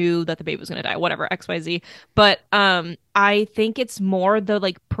I knew that the baby was going to die, whatever, XYZ, but I think it's more the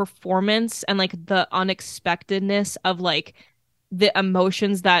like performance and like the unexpectedness of like the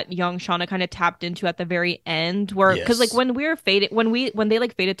emotions that young Shauna kind of tapped into at the very end, where because like when they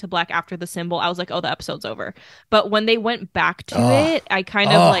like faded to black after the symbol, I was like, oh, the episode's over. But when they went back to it, I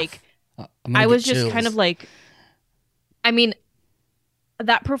kind of like I was just kind of like, I mean,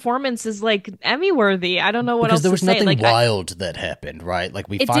 that performance is like Emmy worthy. I don't know what else to say. Because there was nothing like, wild that happened, right? Like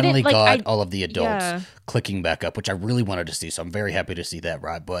we finally got all of the adults yeah. clicking back up, which I really wanted to see. So I'm very happy to see that,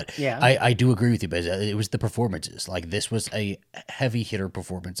 right? But yeah. I do agree with you, but it was the performances. Like this was a heavy hitter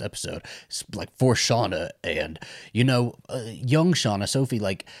performance episode, like for Shauna, and you know, young Shauna, Sophie,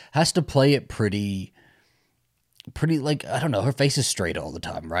 like has to play it pretty like, I don't know, her face is straight all the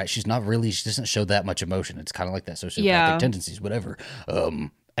time, right? She doesn't show that much emotion. It's kind of like that sociopathic tendencies, whatever.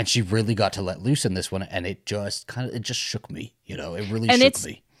 And she really got to let loose in this one, and it just shook me, you know, it really shook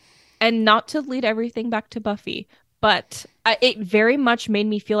me. And not to lead everything back to Buffy, but it very much made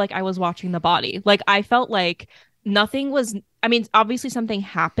me feel like I was watching The Body. Like I felt like nothing was, I mean, obviously something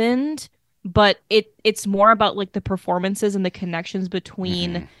happened, but it's more about like the performances and the connections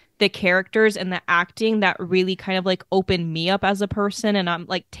between the characters and the acting that really kind of like opened me up as a person, and I'm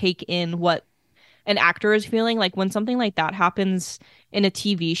like take in what an actor is feeling. Like when something like that happens in a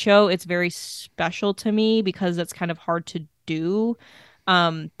TV show, it's very special to me because it's kind of hard to do.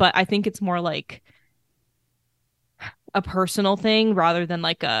 But I think it's more like a personal thing rather than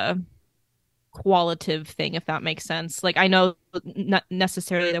like a qualitative thing, if that makes sense. Like I know not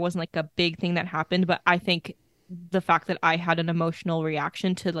necessarily there wasn't like a big thing that happened, but I think the fact that I had an emotional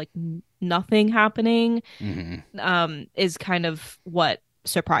reaction to like nothing happening is kind of what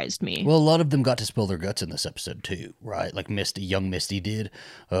surprised me. Well, a lot of them got to spill their guts in this episode too, right? Like young Misty did,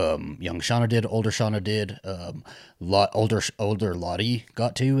 young Shauna did, older Shauna did, older Lottie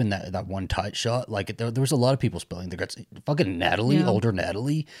got to in that one tight shot. Like there was a lot of people spilling their guts. Fucking Natalie, older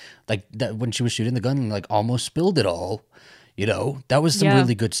Natalie, like that when she was shooting the gun and like almost spilled it all. You know, that was some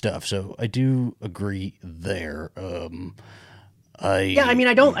really good stuff. So I do agree there. I mean,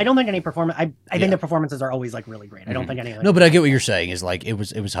 I don't think any performance. I think the performances are always like really great. I don't think any. No, but I get what you're saying. Is like it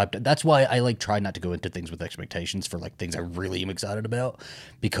was hyped. That's why I like try not to go into things with expectations for like things I really am excited about,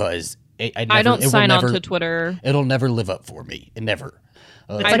 because I don't sign on to Twitter. It'll never live up for me. It never.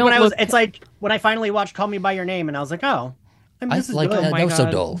 It's like when I finally watched Call Me by Your Name, and I was like, oh. This is good. That was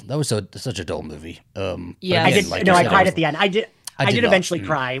so dull. That was such a dull movie. Yeah, I cried at the end. I did eventually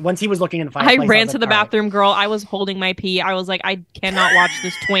cry once he was looking in the fireplace. I ran to the bathroom, girl. I was holding my pee. I was like, I cannot watch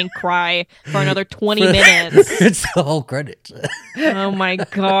this twink cry for another 20 minutes. It's the whole credits. Oh my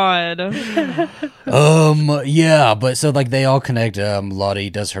god. Yeah, but so like they all connect. Lottie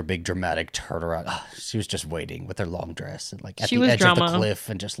does her big dramatic turnaround. She was just waiting with her long dress and like at the edge of the cliff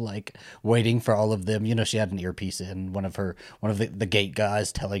and just like waiting for all of them. You know, she had an earpiece in. One of the gate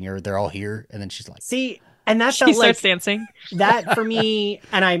guys telling her they're all here, and then she's like, see. And that she starts dancing. That for me,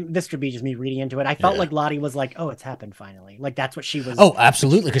 and this could be just me reading into it. I felt like Lottie was like, "Oh, it's happened finally." Like that's what she was. Oh,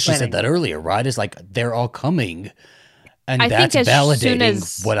 absolutely, because she said that earlier, right? It's like they're all coming, and that's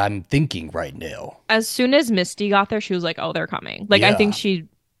validating what I'm thinking right now. As soon as Misty got there, she was like, "Oh, they're coming." Like I think she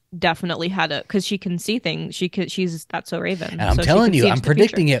definitely had because she can see things. She's that's so Raven. And I'm telling you, I'm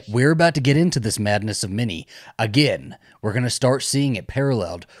predicting it. We're about to get into this madness of Minnie again. We're going to start seeing it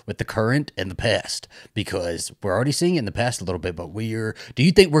paralleled with the current and the past because we're already seeing it in the past a little bit. But do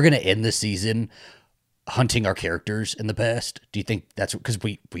you think we're going to end this season hunting our characters in the past? Do you think that's because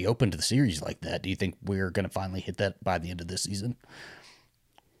we opened the series like that? Do you think we're going to finally hit that by the end of this season?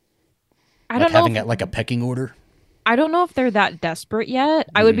 I don't know. Having it like a pecking order. I don't know if they're that desperate yet.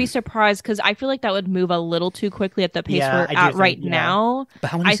 I would be surprised because I feel like that would move a little too quickly at the pace we're at right now. But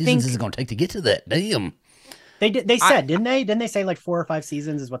how many seasons is it going to take to get to that? Damn. They said, didn't they? Didn't they say like 4 or 5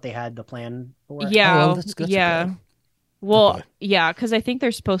 seasons is what they had the plan for? Yeah. Oh, well, that's yeah. Okay. Well, yeah, because I think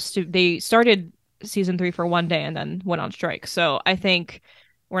they started season 3 for one day and then went on strike. So I think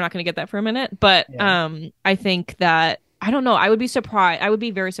we're not going to get that for a minute. But I think that, I don't know. I would be surprised. I would be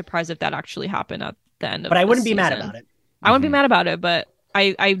very surprised if that actually happened at the end of But I wouldn't be mad about it. I wouldn't be mad about it, but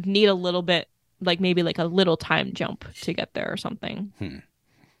I need a little bit, like maybe like a little time jump to get there or something.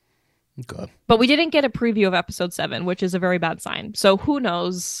 Okay. But we didn't get a preview of episode 7, which is a very bad sign. So who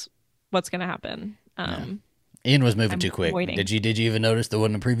knows what's going to happen? Ian was moving too quick. Waiting. Did you even notice there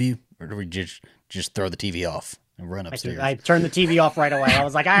wasn't a preview, or did we just throw the TV off and run upstairs? I turned the TV off right away. I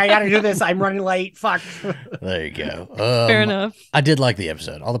was like, I got to do this. I'm running late. Fuck. There you go. Fair enough. I did like the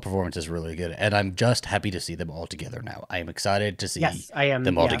episode. All the performances were really good, and I'm just happy to see them all together now. I am excited to see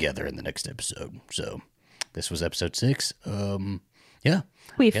them all together in the next episode. So this was episode 6. Yeah.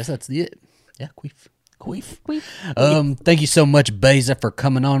 Queef. I guess that's it. Yeah, queef. Thank you so much, Beza, for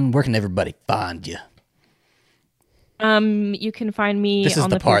coming on. Where can everybody find you? You can find me. This is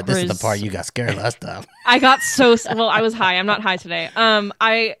the part you got scared last time. I got I was high. I'm not high today.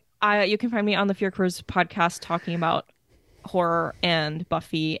 You can find me on the Fear Cruise podcast talking about horror and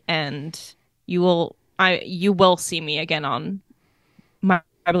Buffy, and you will see me again on my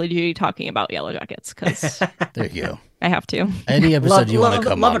ability duty talking about Yellowjackets because there you go. I have to. Any episode you want to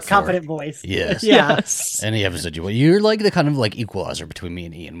come on love a confident voice. Yes. Yes. Any episode you want. You're like the kind of like equalizer between me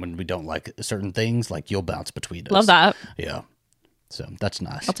and Ian. When we don't like certain things, like you'll bounce between us. Love that. Yeah. So that's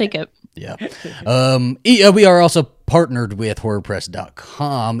nice. I'll take it. Yeah. We are also partnered with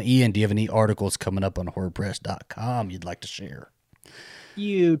horrorpress.com. Ian, do you have any articles coming up on horrorpress.com you'd like to share?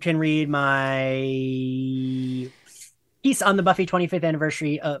 You can read my piece on the Buffy 25th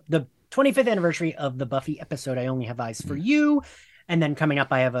anniversary of the 25th anniversary of the Buffy episode I Only Have Eyes for You. And then coming up,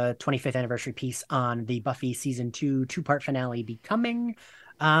 I have a 25th anniversary piece on the Buffy season 2-part finale Becoming.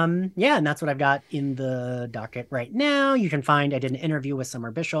 And that's what I've got in the docket right now. You can find, I did an interview with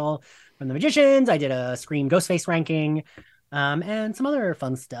Summer Bishel from The Magicians. I did a Scream Ghostface ranking, and some other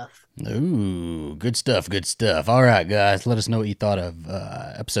fun stuff. Ooh, good stuff. All right, guys, let us know what you thought of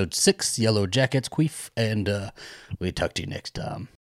episode 6, Yellowjackets, Queef, and we talk to you next time.